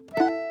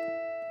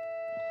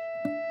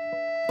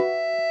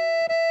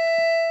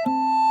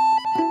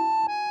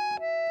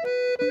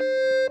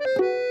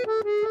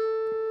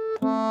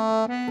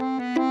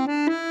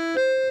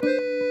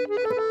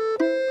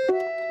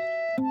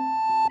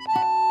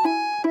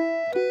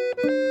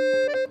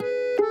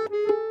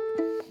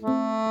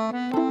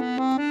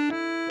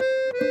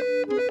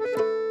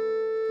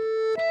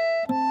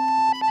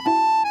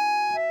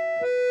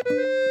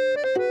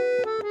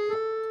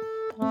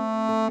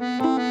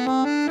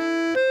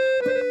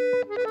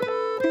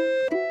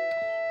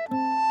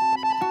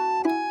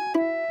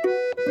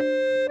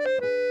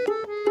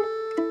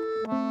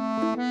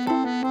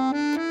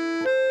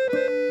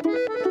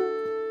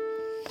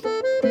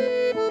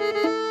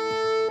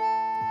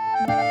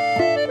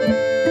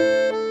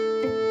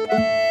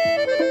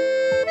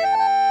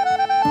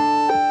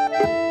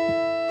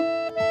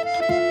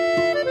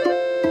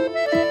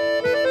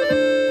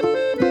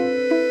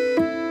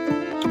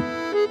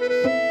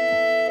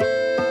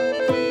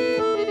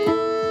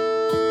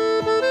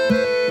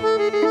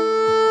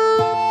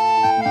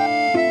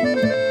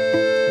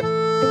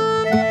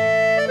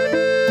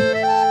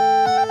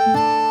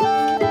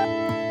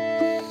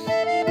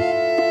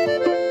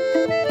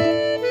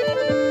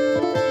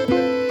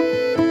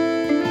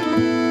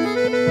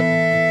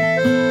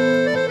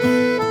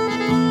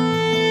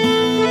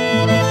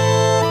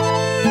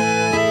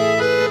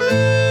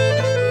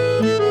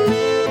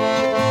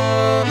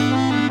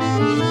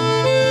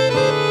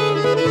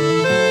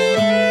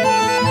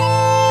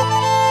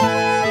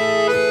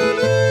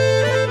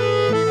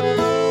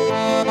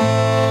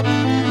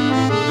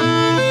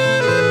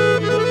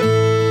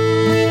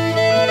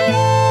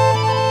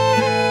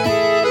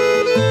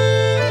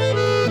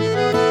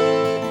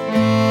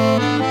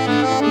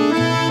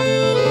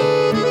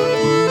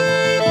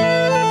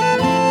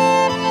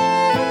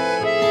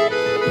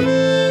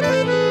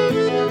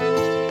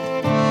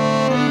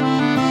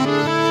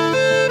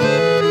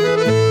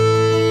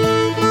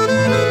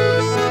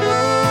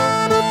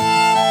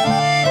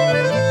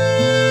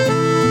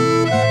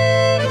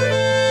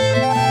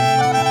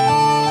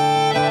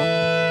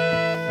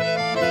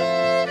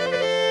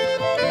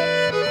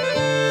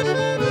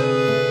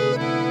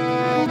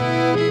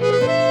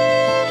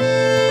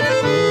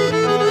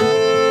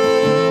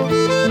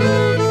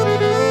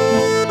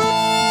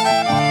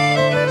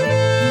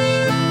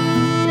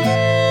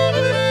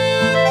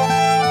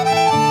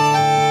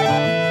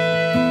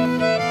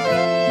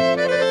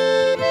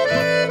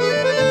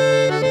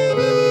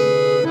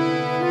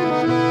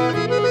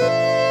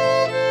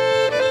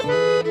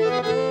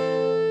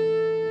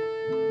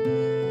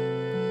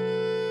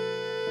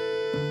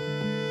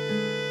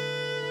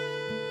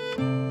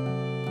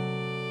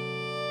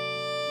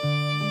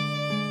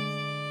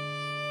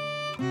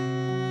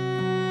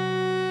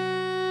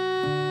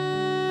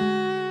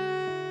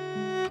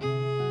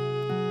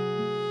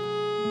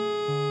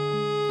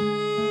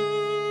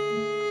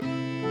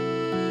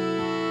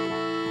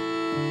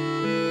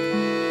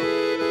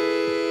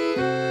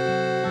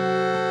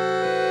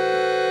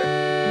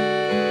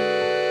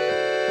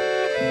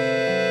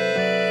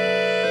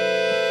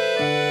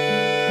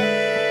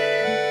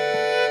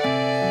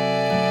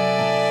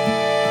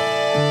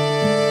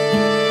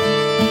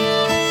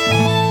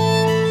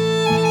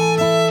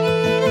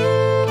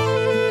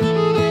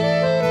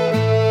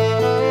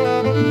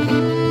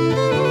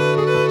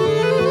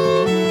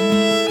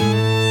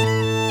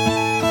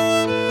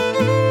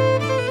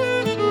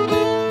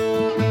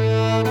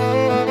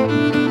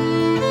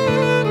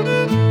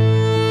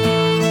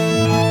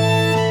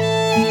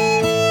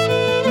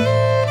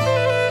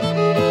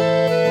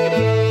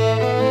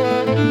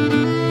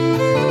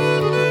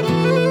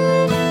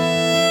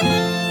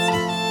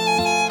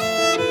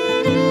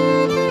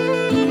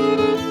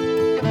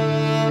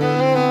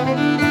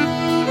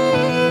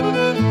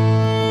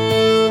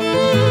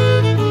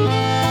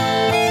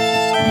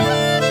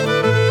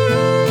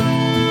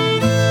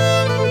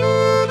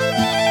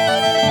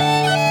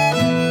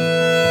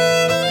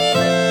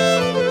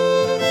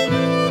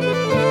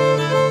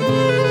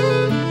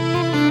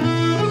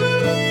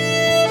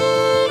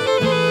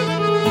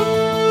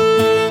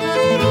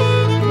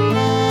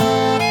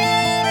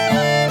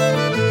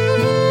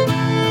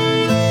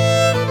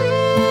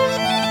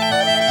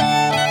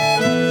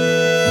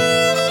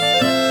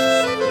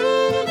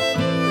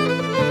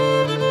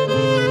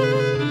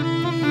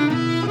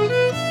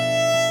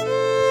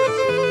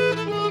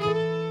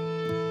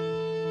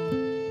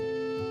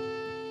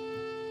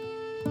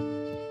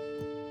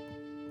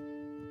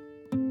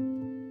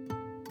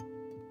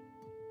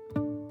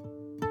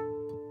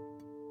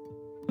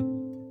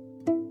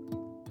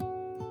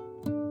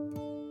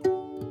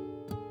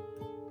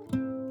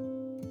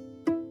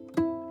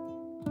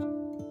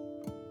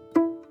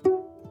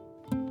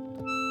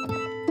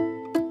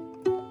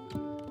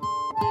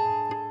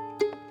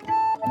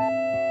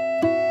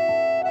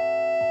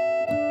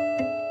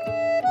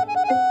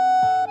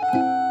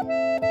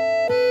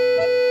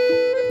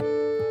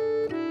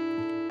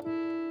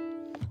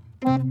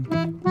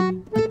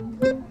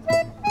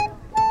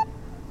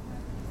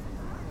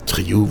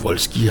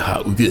 Wolski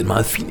har udgivet en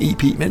meget fin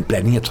EP med en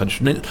blanding af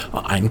traditionel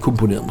og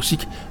egenkomponeret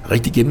musik.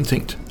 Rigtig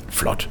gennemtænkt,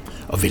 flot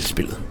og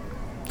velspillet.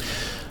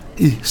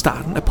 I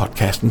starten af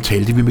podcasten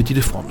talte vi med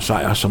Ditte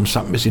Fromsejr, som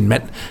sammen med sin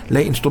mand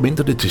lagde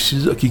instrumenterne til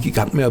side og gik i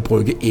gang med at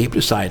brygge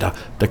æblecider,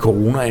 da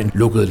coronaen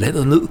lukkede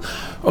landet ned,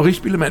 og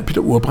rigsspillemand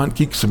Peter Urbrand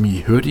gik, som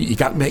I hørte, i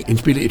gang med at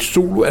indspille et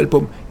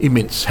soloalbum,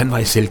 imens han var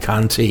i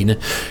selvkarantæne.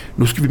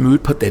 Nu skal vi møde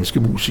et par danske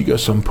musikere,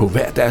 som på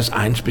hver deres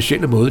egen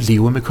specielle måde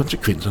lever med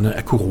konsekvenserne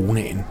af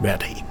coronaen hver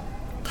dag.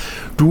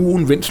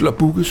 Duoen Wenzel og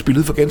Bugge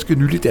spillede for ganske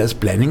nylig deres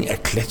blanding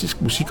af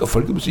klassisk musik og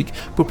folkemusik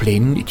på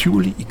Planen i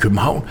Tivoli i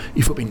København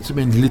i forbindelse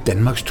med en lille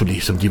Danmarks turné,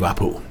 som de var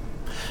på.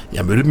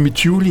 Jeg mødte dem i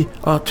Tivoli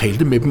og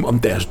talte med dem om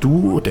deres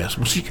duo og deres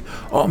musik,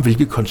 og om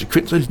hvilke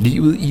konsekvenser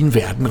livet i en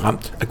verden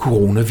ramt af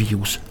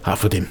coronavirus har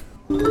for dem.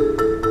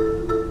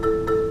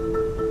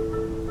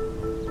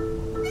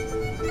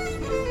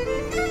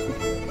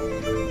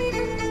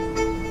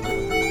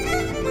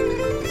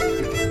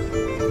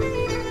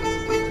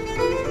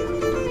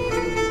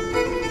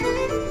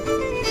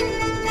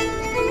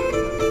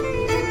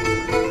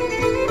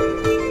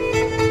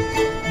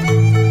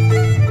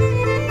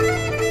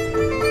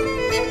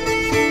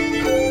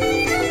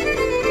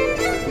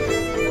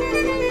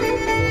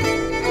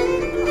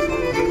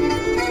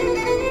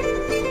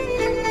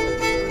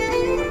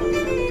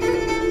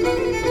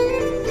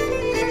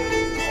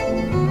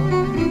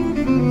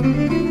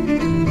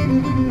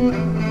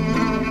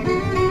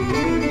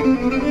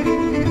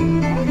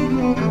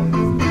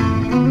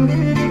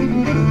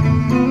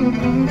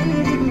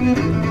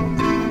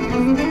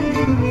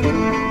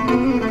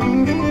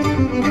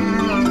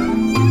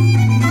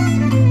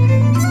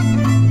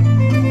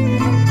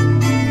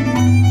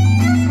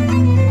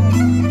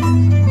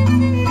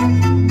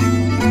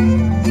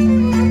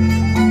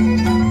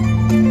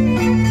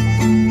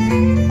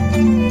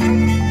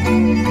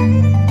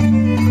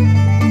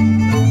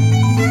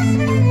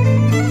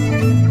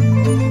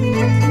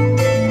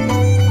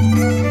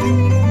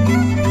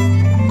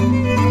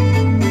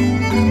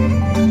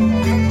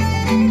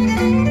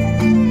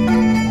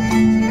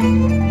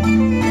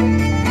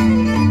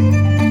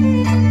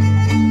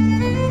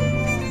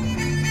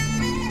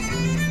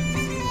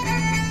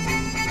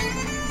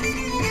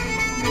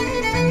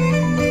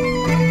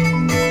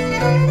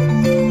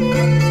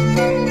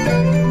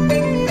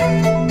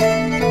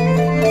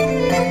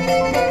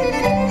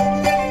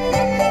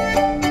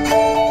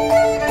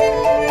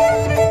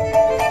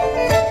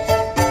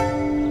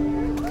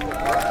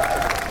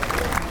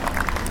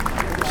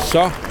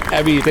 Så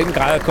er vi i den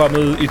grad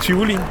kommet i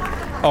Tivoli,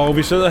 og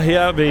vi sidder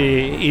her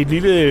ved et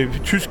lille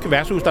tysk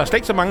værtshus. Der er slet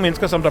ikke så mange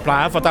mennesker, som der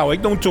plejer, for der er jo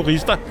ikke nogen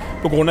turister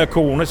på grund af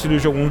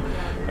coronasituationen.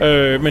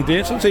 Men det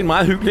er sådan set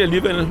meget hyggeligt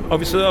alligevel, og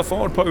vi sidder og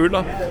får et par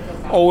øller.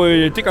 Og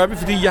det gør vi,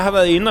 fordi jeg har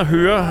været inde og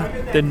høre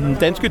den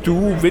danske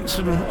duo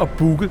Wenzel og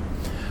Bugge.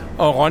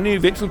 Og Ronny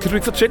Wenzel, kan du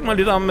ikke fortælle mig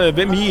lidt om,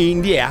 hvem I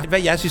egentlig er? Hvad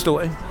er jeres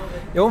historie?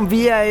 Jo,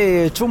 vi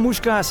er to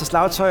musikere, altså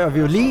slagtøj og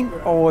violin,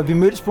 og vi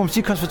mødtes på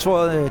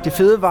Musikkonservatoriet. Det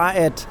fede var,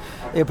 at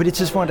på det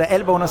tidspunkt, da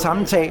alt var under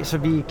samme tag, så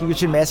vi gik jo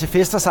til en masse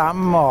fester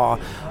sammen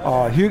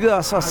og hyggede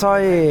os, og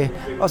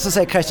så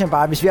sagde Christian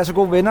bare, hvis vi er så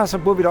gode venner, så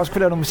burde vi da også kunne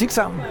lave noget musik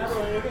sammen.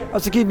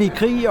 Og så gik vi i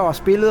krig og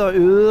spillede og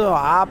øvede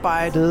og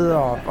arbejdede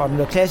og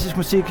noget klassisk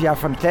musik. Jeg er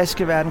fra den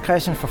klassiske verden,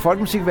 Christian fra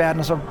folkemusikverdenen,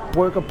 og så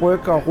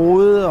bryg og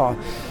rode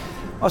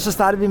og så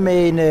startede vi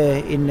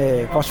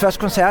med vores første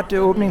koncert,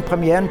 åbningen,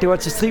 premieren, det var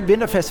til Strib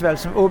Vinterfestival,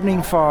 som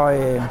åbning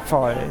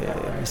for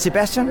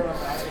Sebastian.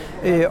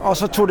 Og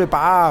så tog det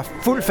bare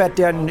fuld fat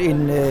der,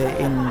 en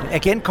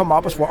agent kom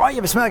op og spurgte,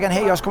 jeg vil smadre gerne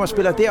have, at I også kommer og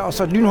spiller der, og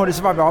så lynhurtigt,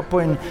 så var vi oppe på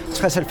en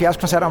 60-70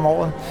 koncerter om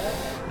året.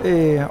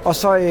 Og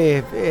så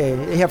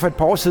her for et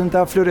par år siden,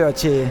 der flyttede jeg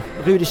til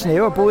Rio de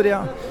Janeiro og boede der,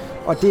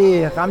 og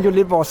det ramte jo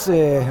lidt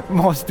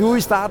vores duo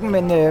i starten,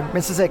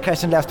 men så sagde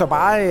Christian, lad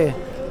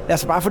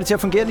os bare få det til at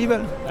fungere alligevel.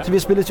 Ja. Så vi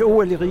har spillet til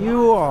OL i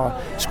Rio, og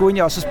skulle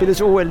egentlig også spille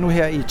til OL nu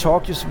her i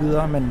Tokyo og så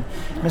videre.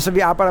 Men så vi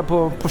arbejder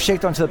på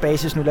projektorienteret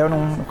basis nu, laver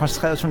nogle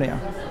koncentrerede turnéer.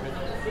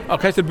 Og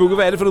Christian Bugge,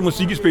 hvad er det for noget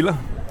musik, I spiller?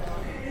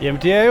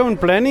 Jamen, det er jo en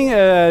blanding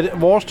af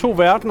vores to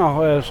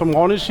verdener. Som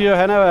Ronny siger,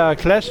 han er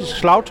klassisk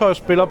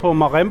slagtøjsspiller på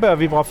marimba og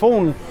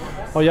vibrafon,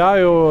 og jeg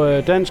er jo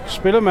dansk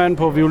spillemand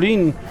på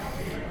violinen.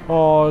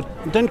 Og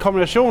den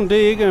kombination,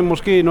 det er ikke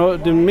måske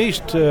det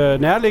mest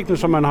nærliggende,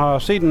 som man har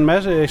set en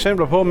masse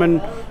eksempler på,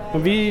 men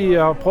vi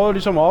har prøvet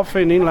ligesom at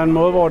opfinde en eller anden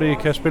måde, hvor det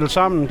kan spille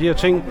sammen, de her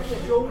ting.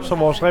 Så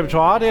vores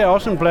repertoire, det er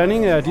også en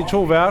blanding af de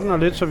to verdener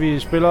lidt, så vi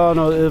spiller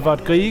noget Edvard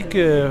Grieg,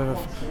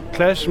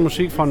 klassisk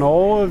musik fra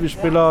Norge, vi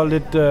spiller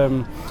lidt,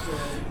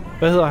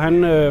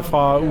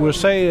 fra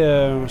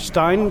USA,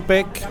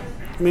 Steinbeck,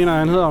 mener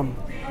han hedder.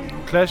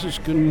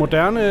 Klassisk,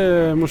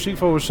 moderne musik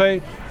fra USA.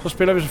 Så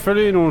spiller vi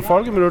selvfølgelig nogle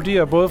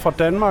folkemelodier, både fra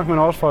Danmark, men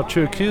også fra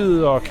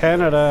Tyrkiet og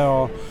Canada.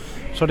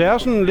 Så det er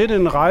sådan lidt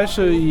en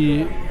rejse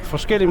i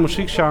forskellige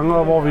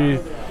musikgenrer, hvor vi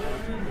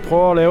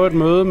prøver at lave et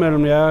møde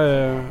mellem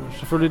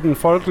selvfølgelig den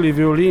folkelige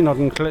violin og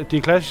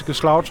de klassiske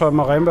slagtøj,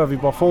 marimba og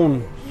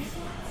vibrafon.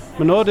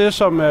 Men noget af det,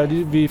 som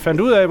vi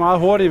fandt ud af meget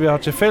hurtigt, vi har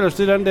til fælles,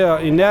 det er den der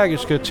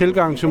energiske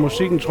tilgang til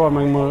musikken, tror jeg,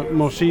 man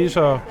må sige.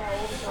 Så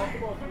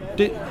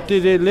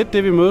det er lidt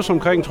det, vi mødes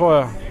omkring, tror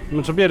jeg.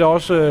 Men så bliver det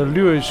også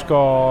lyrisk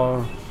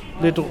og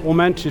lidt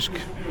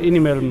romantisk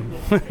indimellem.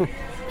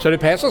 Så det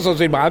passer sådan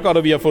set meget godt,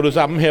 at vi har fået det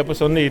sammen her på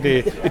sådan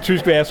et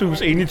tysk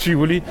værtshus inde i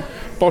Tivoli.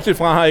 Bortset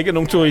fra, har ikke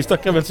nogen turister,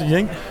 kan man sige.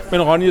 Ikke?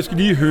 Men Ronny, jeg skal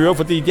lige høre,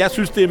 fordi jeg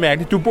synes, det er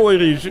mærkeligt. Du bor i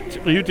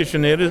Rio de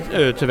Janeiro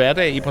til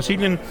hverdag i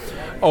Brasilien,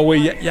 og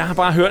jeg har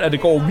bare hørt, at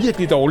det går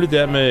virkelig dårligt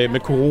der med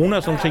corona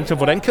og sådan ting. Så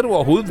hvordan kan du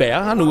overhovedet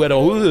være her nu? Er det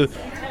overhovedet...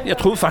 Jeg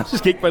troede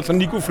faktisk ikke, at man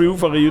lige kunne flyve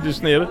fra Rio de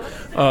Janeiro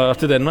og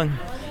til Danmark.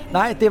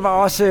 Nej, det var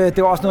også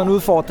noget af en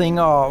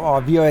udfordring,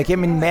 og vi var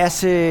igennem en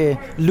masse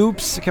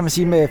loops, kan man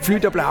sige, med fly,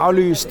 der blev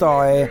aflyst,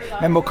 og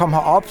man må komme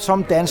herop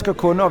som dansker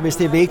kunder, hvis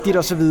det er vigtigt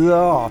og så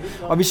videre.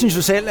 Og vi synes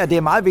jo selv, at det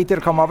er meget vigtigt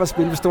at komme op og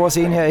spille på store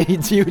scene her i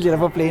Tivoli eller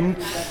på Plænen.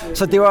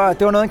 Så det var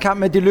noget af en kamp,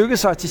 men det lykkedes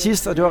så til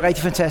sidst, og det var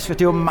rigtig fantastisk.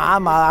 Det var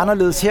meget, meget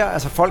anderledes her.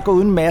 Altså folk går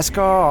uden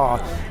masker, og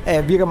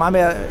virker meget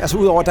mere, altså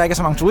udover at der ikke er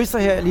så mange turister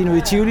her lige nu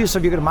i Tivoli, så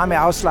virker det meget mere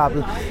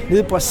afslappet.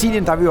 Nede i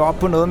Brasilien, der er vi jo oppe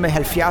på noget med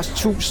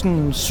 70.000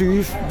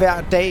 syge hver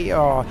dag,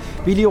 og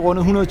vi er lige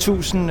rundet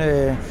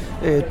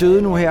 100.000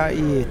 døde nu her.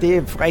 Det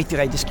er rigtig,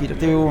 rigtig skidt, og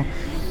det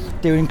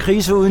er jo en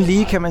krise uden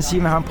lige, kan man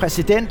sige. Man har en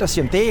præsident, der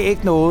siger, at det er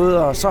ikke noget,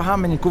 og så har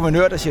man en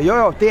guvernør, der siger,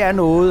 jo, det er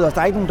noget, og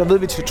der er ikke nogen, der ved,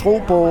 hvad vi skal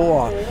tro på,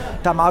 og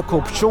der er meget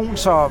korruption,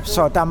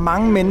 så der er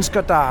mange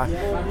mennesker,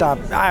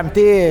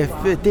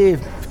 det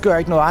gør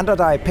ikke noget andre,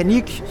 der er i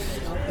panik.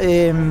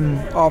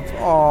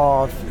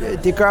 Og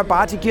det gør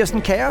bare, at det giver sådan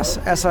en kaos.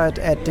 Altså,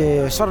 at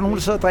så er der nogen,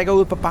 der sidder og drikker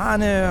ud på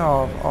barne,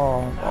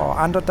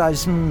 og andre, der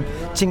ligesom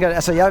tænker,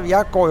 altså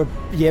jeg går jo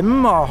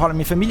hjemme og holder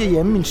min familie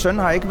hjemme. Min søn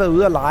har ikke været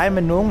ude at lege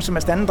med nogen, som er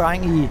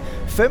standardreng i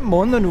 5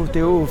 måneder nu. Det er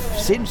jo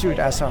sindssygt,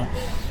 altså.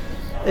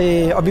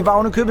 Og vi var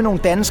underkøbet nogle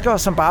danskere,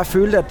 som bare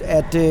følte,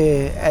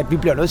 at vi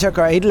bliver nødt til at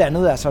gøre et eller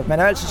andet. Altså, man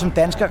er altid som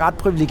dansker ret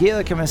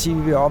privilegeret, kan man sige.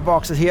 Vi er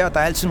opvokset her, og der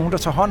er altid nogen, der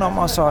tager hånd om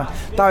os. Og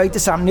der er jo ikke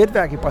det samme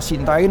netværk i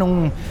Brasilien. Der er ikke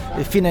nogen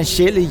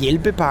finansielle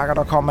hjælpepakker,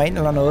 der kommer ind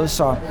eller noget.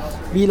 Så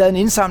vi lavede en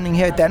indsamling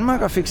her i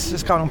Danmark og fik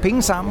skrevet nogle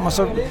penge sammen. Og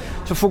så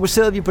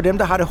fokuserede vi på dem,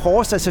 der har det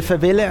hårdest, altså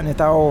favelaerne.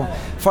 Der er jo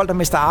folk, der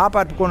mister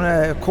arbejde på grund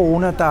af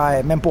corona.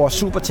 Man bor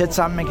super tæt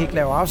sammen, man kan ikke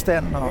lave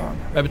afstand.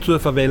 Hvad betyder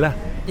favela?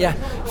 Ja,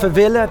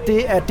 favela,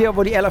 det er der,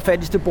 hvor de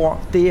allerfattigste bor.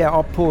 Det er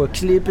oppe på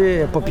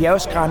klippe, på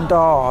bjergskrænter,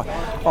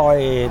 og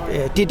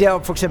det er der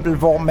for eksempel,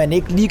 hvor man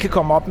ikke lige kan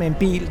komme op med en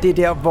bil. Det er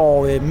der,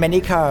 hvor man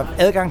ikke har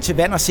adgang til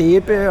vand og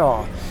sæbe,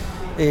 og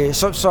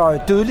så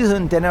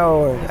dødeligheden, den er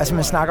jo, altså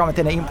man snakker om, at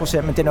den er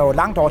 1%, men den er jo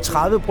langt over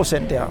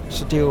 30% der.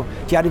 Så det er jo,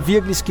 de har det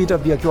virkelig skidt,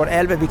 og vi har gjort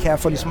alt, hvad vi kan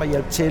for ligesom at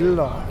hjælpe til.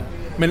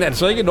 Men er det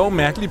så ikke enormt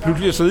mærkeligt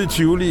pludselig at sidde i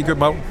Tivoli i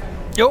København?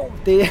 Jo,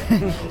 det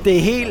er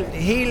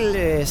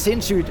helt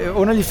sindssygt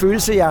underlig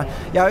følelse.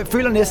 Jeg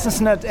føler næsten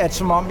sådan, at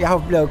som om jeg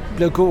har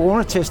blevet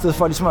coronatestet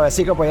for ligesom at være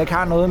sikker på, at jeg ikke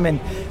har noget,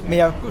 men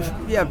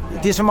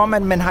det er som om,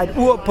 at man har et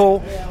ur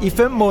på i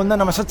 5 måneder,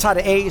 når man så tager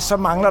det af, så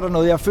mangler der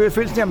noget. Jeg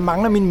føler, at jeg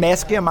mangler min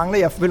maske,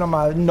 jeg føler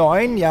mig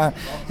nøgen.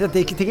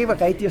 Det kan ikke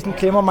være rigtigt, jeg sådan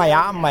klemmer mig i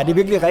armen. Er det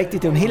virkelig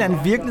rigtigt? Det er jo en helt anden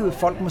virkelighed,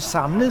 folk må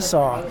samles,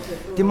 så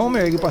det må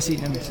man jo ikke i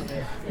Brasilien.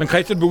 Men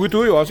Christian Bugge,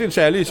 du er jo også i en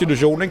særlig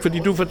situation, ikke? Fordi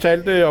du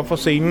fortalte op fra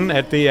scenen,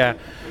 at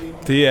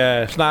det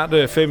er snart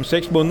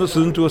 5-6 måneder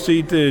siden, du har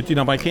set din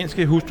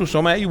amerikanske hustru,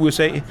 som er i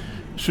USA.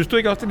 Synes du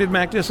ikke også, det er lidt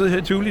mærkeligt at sidde her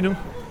i Tivoli nu?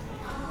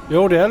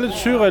 Jo, det er lidt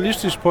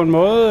surrealistisk på en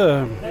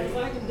måde.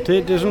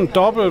 Det er sådan en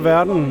dobbelt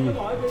verden.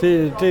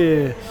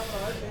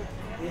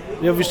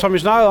 Som vi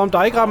snakkede om, der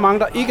er ikke ret mange,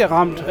 der ikke er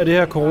ramt af det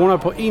her corona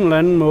på en eller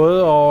anden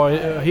måde. Og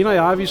hende og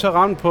jeg, vi er så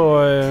ramt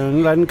på en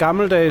eller anden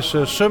gammeldags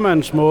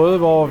sømandsmåde,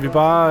 hvor vi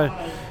bare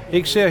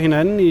ikke ser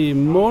hinanden i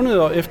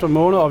måneder efter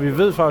måned, og vi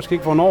ved faktisk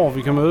ikke, hvornår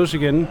vi kan mødes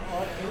igen.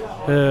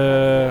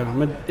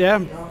 Men ja,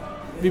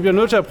 vi bliver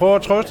nødt til at prøve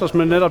at trøste os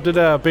med netop det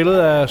der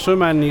billede af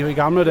sømanden i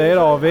gamle dage,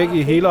 der var væk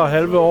i hele og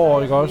halve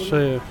år, ikke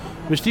også?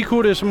 Hvis de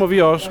kunne det, så må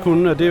vi også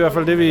kunne. Det er i hvert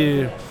fald det,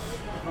 vi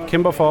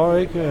kæmper for,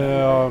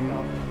 ikke? Og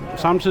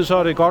samtidig så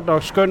er det godt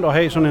nok skønt at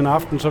have sådan en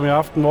aften som i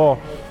aften, hvor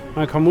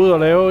man kommer ud og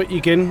lave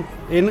igen,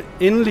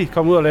 endelig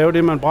kommer ud og lave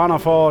det, man brænder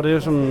for, og det er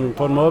sådan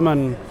på en måde,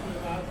 man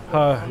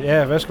har,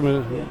 ja, hvad skal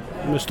man,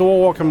 med store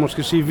ord kan man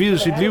måske sige, videt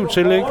sit liv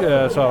til, ikke?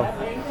 Altså.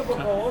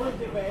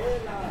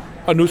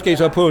 Og nu skal I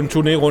så på en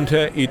turné rundt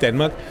her i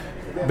Danmark.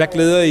 Hvad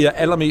glæder I jer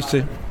allermest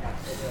til?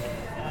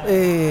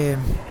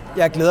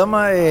 Jeg glæder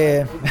mig,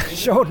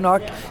 sjovt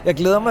nok, jeg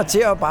glæder mig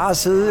til at bare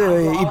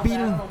sidde i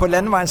bilen på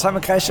landevejen sammen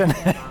med Christian,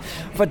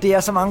 for det er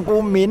så mange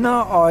gode minder,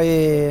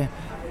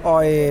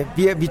 og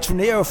vi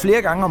turnerer jo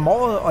flere gange om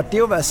året, og det har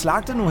jo været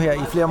slagtet nu her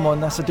i flere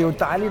måneder, så det er jo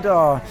dejligt,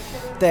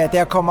 da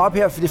jeg kom op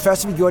her, for det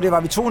første vi gjorde, det var,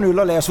 at vi tog en øl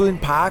og lagde os ud i en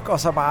park, og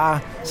så bare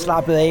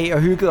slappede af og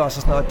hyggede os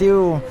og sådan noget. Det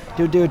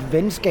er jo et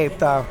venskab,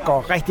 der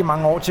går rigtig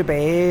mange år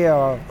tilbage,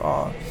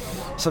 og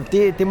så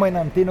det må jeg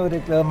indrømme, det er noget,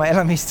 det glæder mig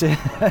allermest til.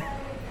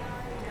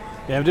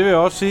 Ja, det vil jeg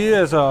også sige.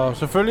 Altså,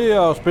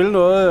 selvfølgelig at spille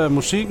noget af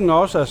musikken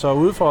også, altså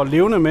ude for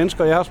levende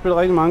mennesker. Jeg har spillet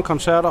rigtig mange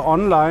koncerter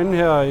online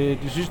her i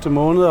de sidste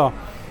måneder,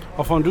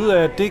 og fundet ud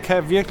af, at det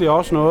kan virkelig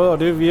også noget, og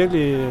det er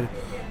virkelig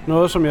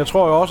noget, som jeg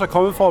tror også er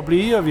kommet for at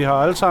blive, og vi har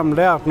alle sammen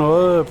lært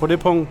noget på det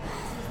punkt.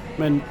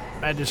 Men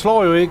det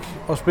slår jo ikke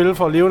at spille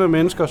for levende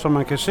mennesker, som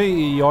man kan se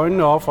i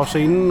øjnene op fra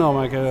scenen, og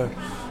man kan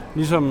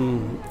ligesom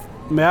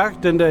mærke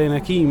den der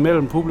energi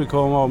mellem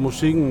publikum og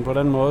musikken på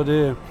den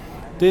måde.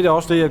 Det er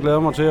også det, jeg glæder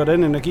mig til, og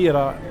den energi er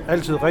der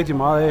altid rigtig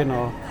meget af,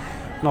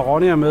 når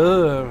Ronny er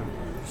med.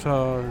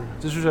 Så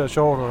det synes jeg er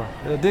sjovt, og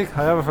det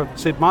har jeg i hvert fald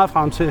set meget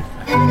frem til.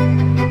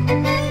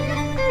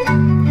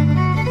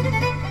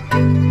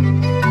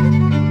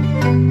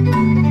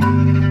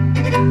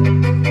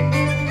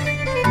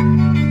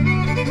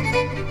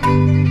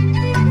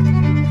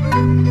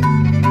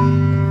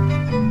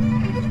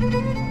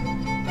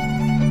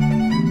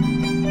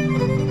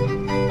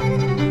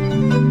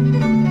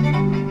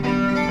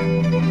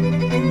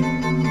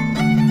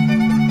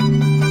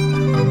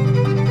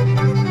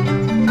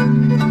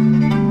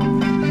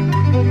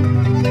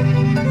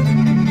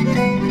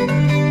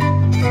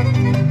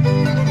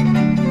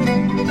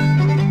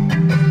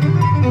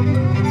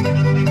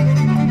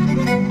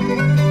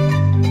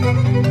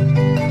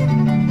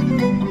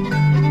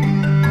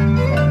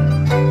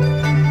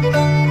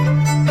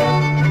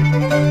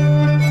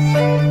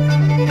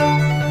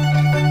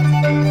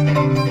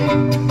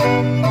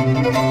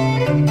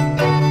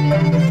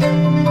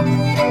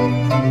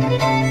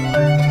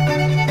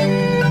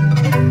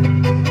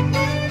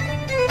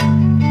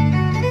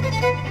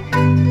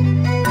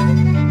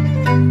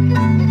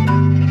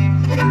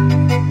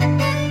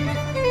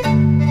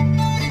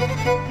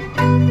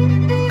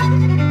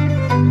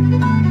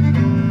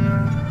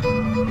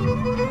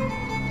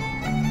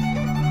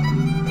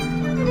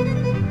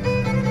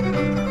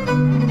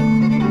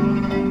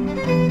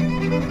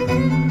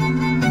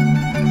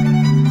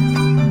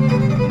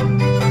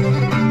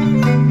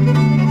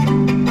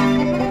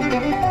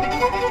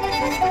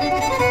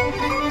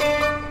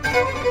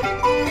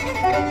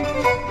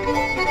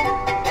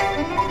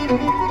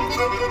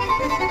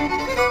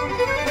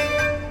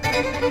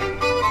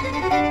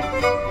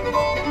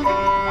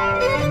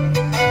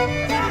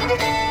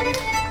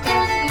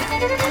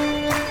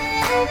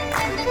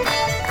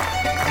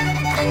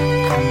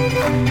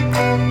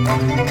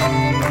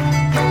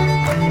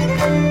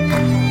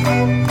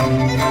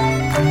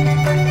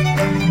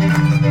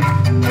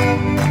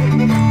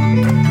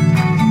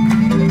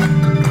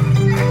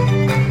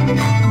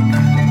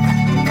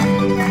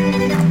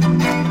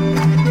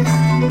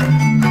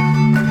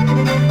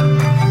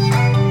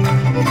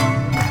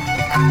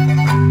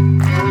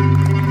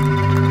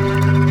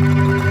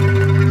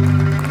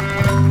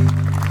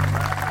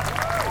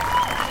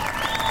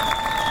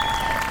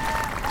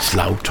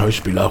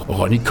 Slagtøjspiller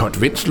Ronny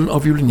Kott-Wenzel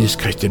og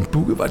violinist Christian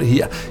Bugge var det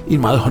her i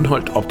en meget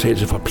håndholdt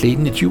optagelse fra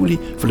Plænen i Tivoli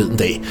forleden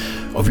dag.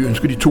 Og vi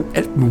ønsker de to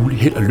alt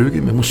muligt held og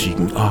lykke med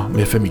musikken og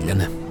med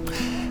familierne.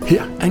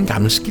 Her er en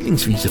gammel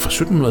skillingsvise fra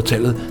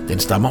 1700-tallet. Den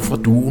stammer fra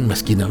duoen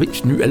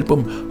Maskineris nye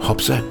album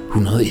Hopsa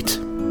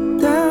 101.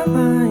 Der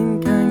var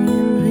engang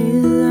en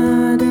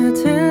ridder, der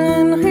til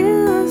en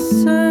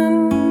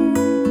riddersøn,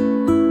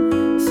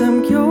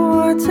 som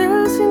gjorde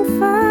til sin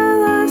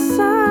fader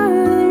sig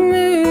en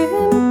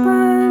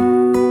bøn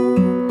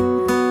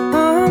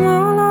om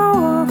orlov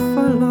og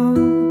forlov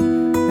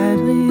at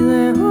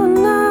ride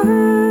under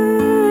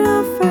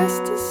og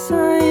feste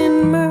sig en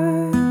mø.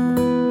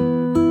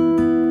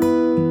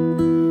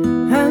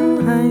 Han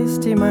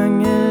rejste i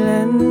mange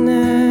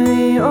lande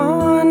i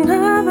årene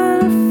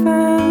vel 5,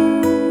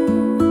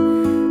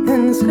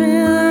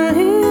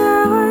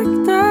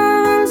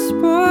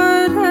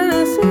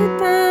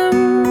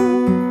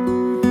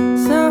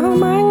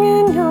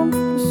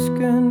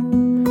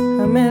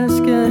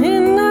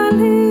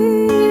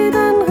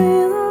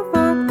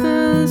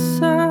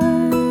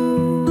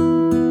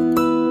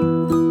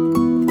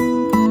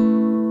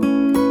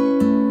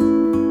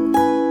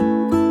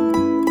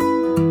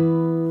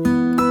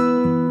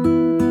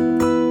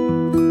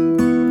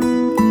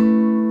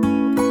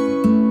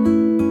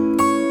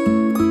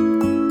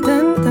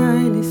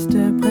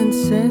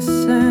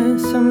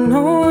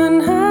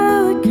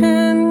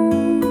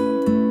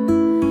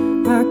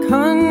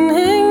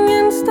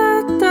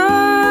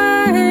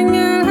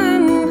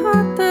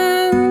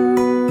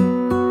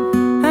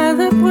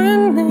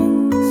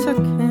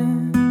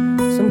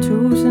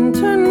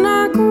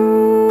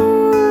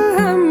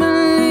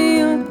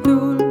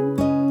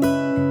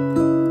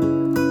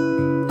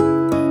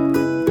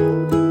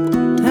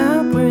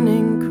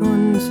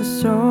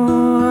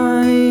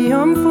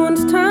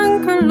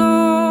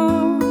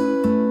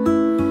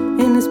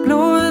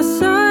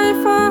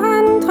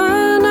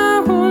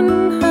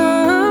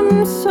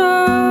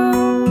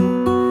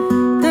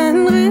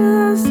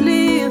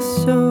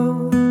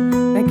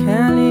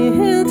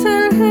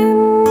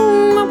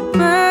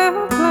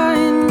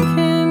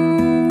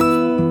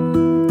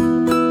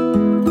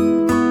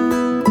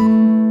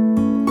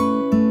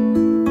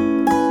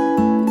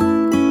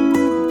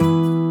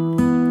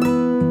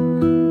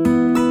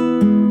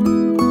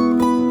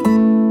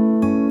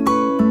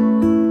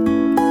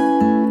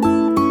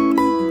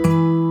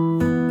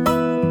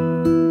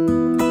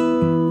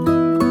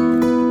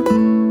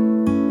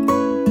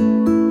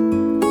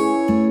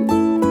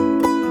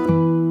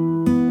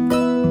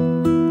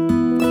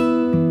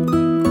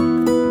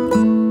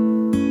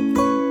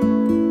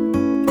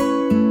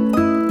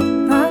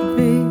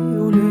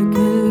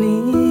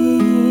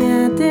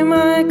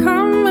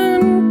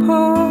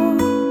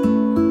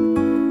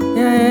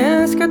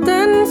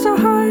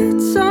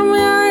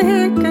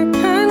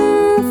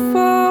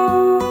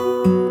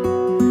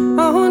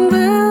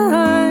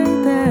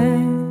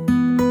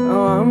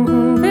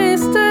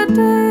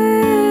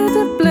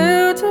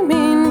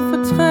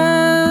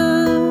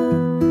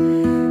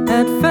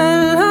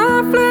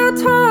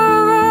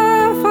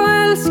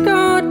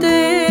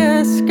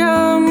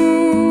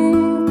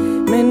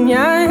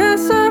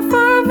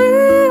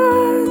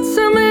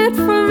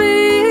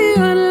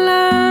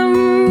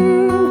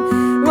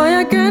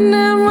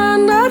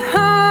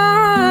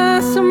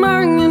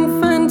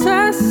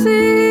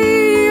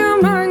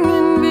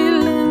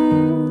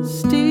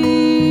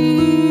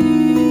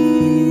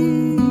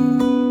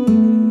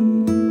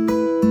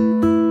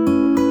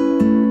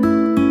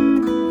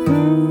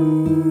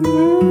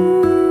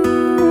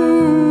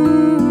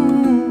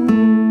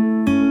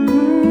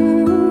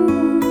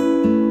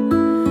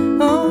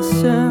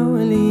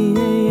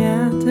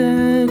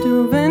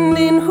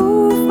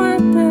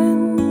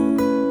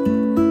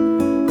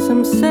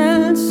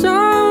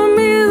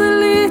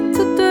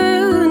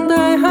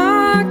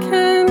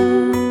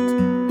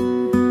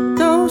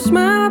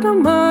 smerter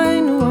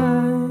mig nu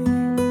ej.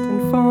 Den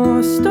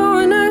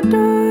forestående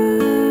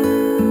død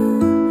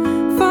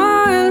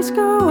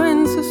forelsker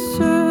en så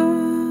sød.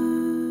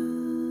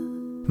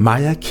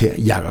 Maja Kjær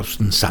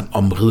Jacobsen sang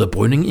om Ridder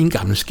Brønning i en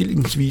gammel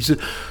skillingsvise,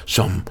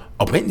 som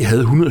oprindeligt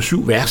havde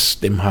 107 vers.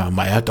 Dem har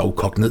Maja dog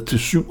kogt ned til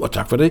 7, og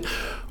tak for det.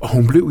 Og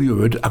hun blev i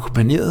øvrigt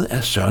akkompagneret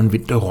af Søren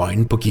Winther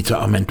Røgen på guitar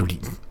og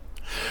mandolin.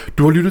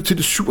 Du har lyttet til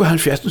det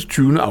 77.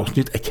 20.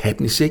 afsnit af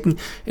Katten i Sækken,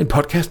 en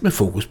podcast med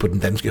fokus på den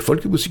danske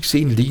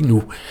folkemusikscene lige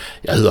nu.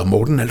 Jeg hedder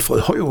Morten Alfred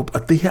Højrup,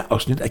 og det her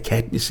afsnit af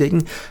Katten i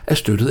Sækken er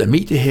støttet af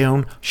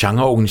Mediehaven,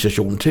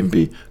 genreorganisationen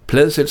Tempi,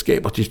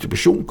 pladeselskaber,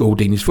 distribution, Go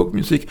Danish Folk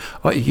Music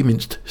og ikke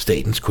mindst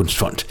Statens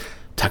Kunstfond.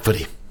 Tak for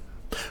det.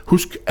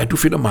 Husk, at du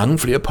finder mange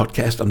flere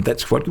podcasts om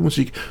dansk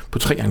folkemusik på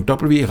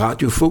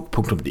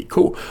www.radiofolk.dk,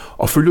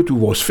 og følger du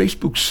vores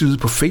Facebook-side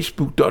på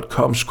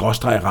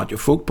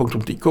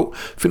facebook.com/radiofolk.dk,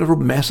 finder du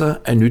masser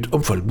af nyt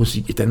om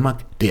folkemusik i Danmark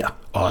der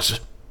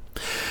også.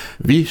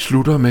 Vi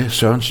slutter med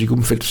Søren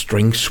Sigumfeldt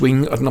String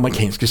Swing og den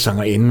amerikanske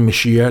sangerinde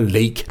Meshea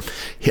Lake.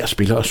 Her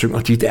spiller og synger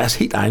de deres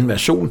helt egen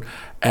version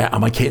af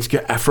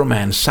amerikanske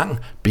Afromans sang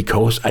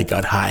Because I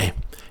Got High.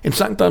 En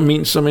sang, der er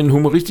ment som en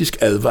humoristisk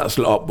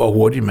advarsel om, hvor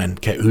hurtigt man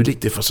kan ødelægge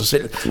det for sig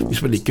selv,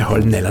 hvis man ikke kan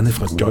holde nallerne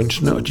fra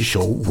jointsene og de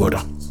sjove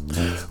urter.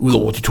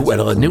 Udover de to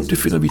allerede nævnte,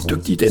 finder vi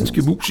dygtige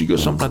danske musikere,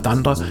 som blandt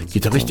andre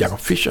guitarist Jakob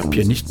Fischer,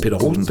 pianist Peter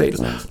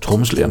Rosendahl,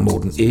 trommeslager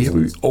Morten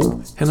Ærø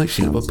og Henrik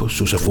Silver på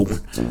saxofon.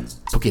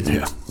 På genhør.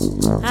 I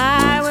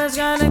was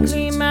gonna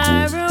clean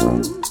my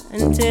room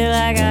until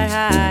I got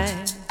high.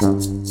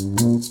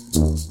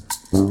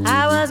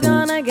 I was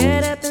gonna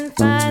get up and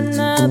find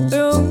the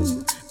broom,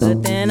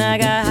 but then I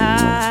got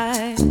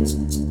high.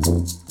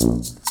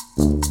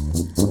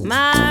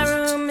 My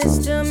room is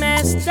still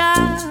messed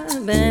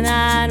up, and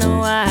I know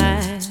why.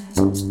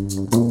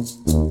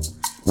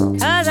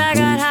 'Cause I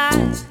got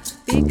high,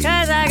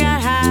 because I got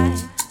high,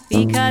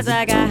 because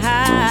I got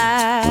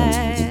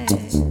high.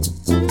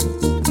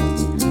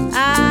 I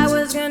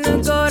was gonna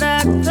go to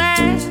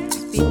class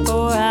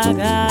before I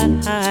got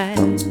high.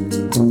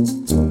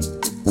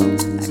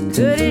 I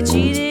could have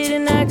cheated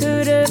and I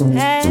could have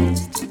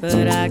passed,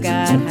 but I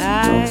got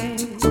high.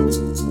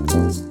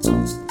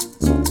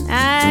 I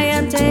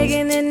am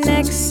taking the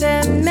next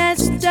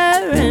semester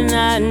and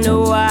I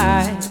know why.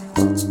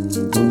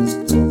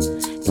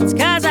 It's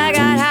 'cause I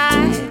got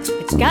high,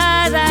 it's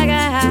 'cause I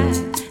got high,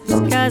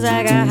 it's 'cause I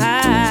got high.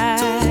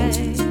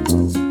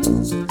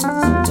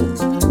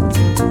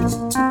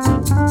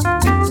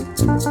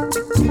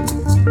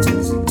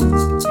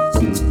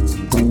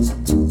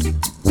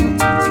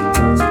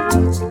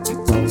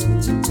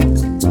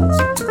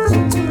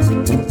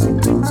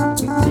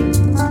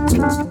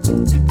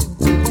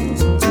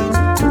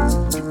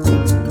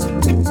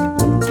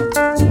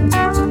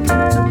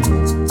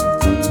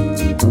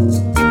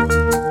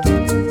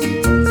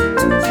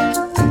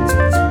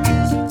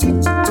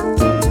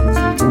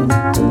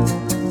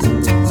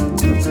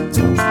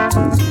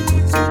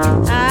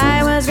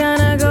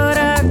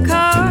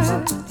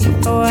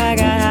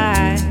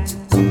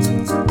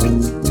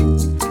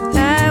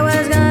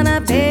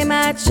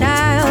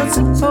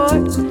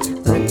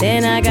 But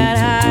then I got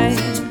high.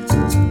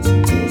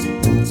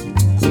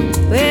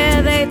 Well,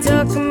 they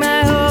took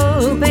my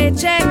whole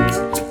paycheck,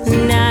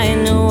 and I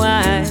know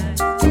why.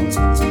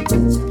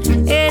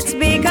 It's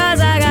because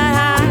I got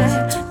high,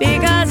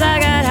 because I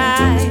got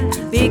high,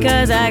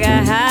 because I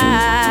got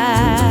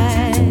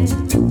high.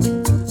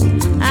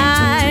 I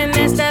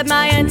messed up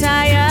my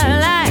entire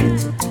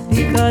life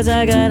because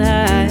I got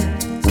high.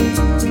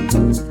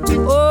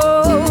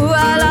 Oh,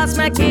 I lost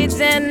my kids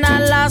and I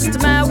lost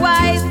my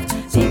wife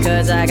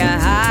because I got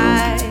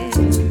high.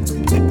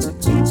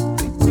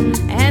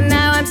 And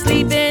now I'm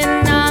sleeping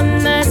on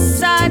the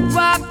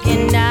sidewalk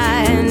and I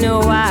know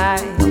why.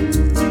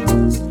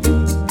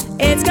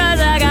 It's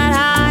 'cause I got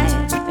high,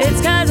 it's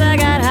 'cause I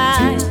got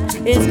high,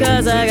 it's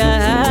 'cause I got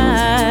high.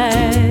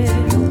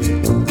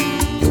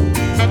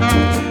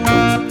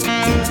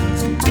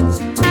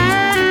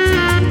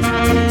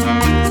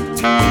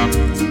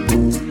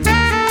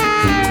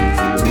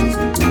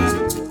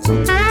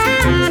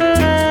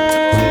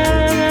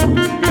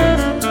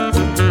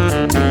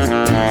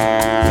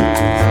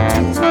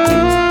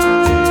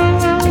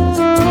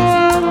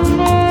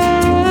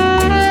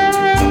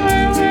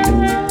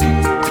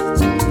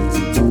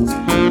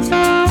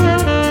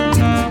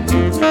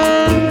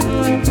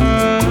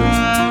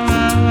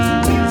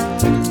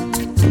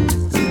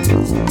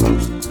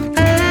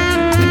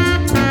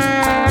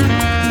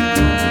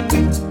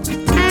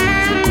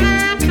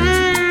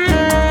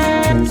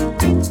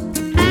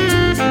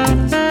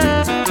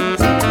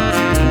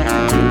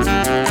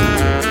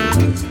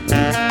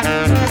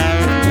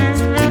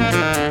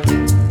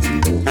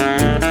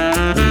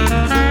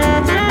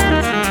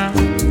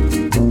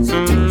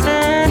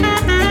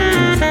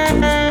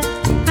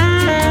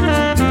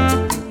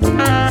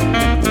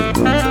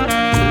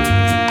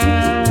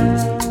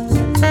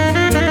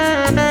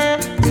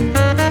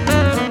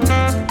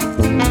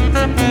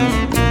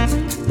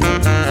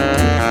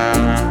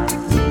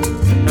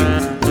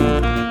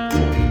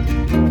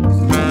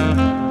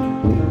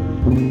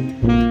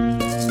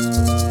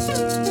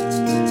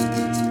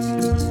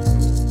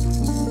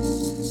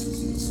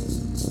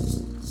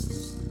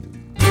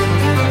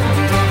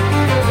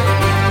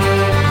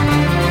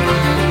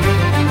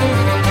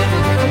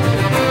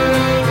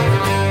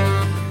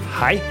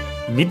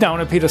 Mit navn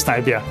er Peter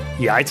Steinbjerg.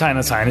 Jeg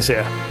tegner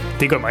tegneserier.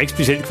 Det gør mig ikke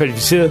specielt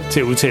kvalificeret til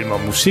at udtale mig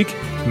om musik,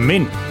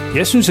 men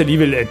jeg synes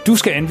alligevel, at du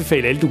skal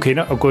anbefale alle, du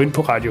kender, at gå ind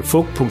på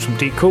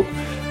radiofog.dk,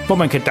 hvor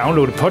man kan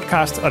downloade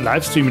podcast og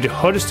livestreame det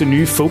hotteste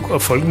nye folk-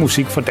 og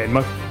folkemusik fra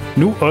Danmark.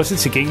 Nu også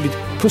tilgængeligt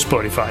på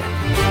Spotify.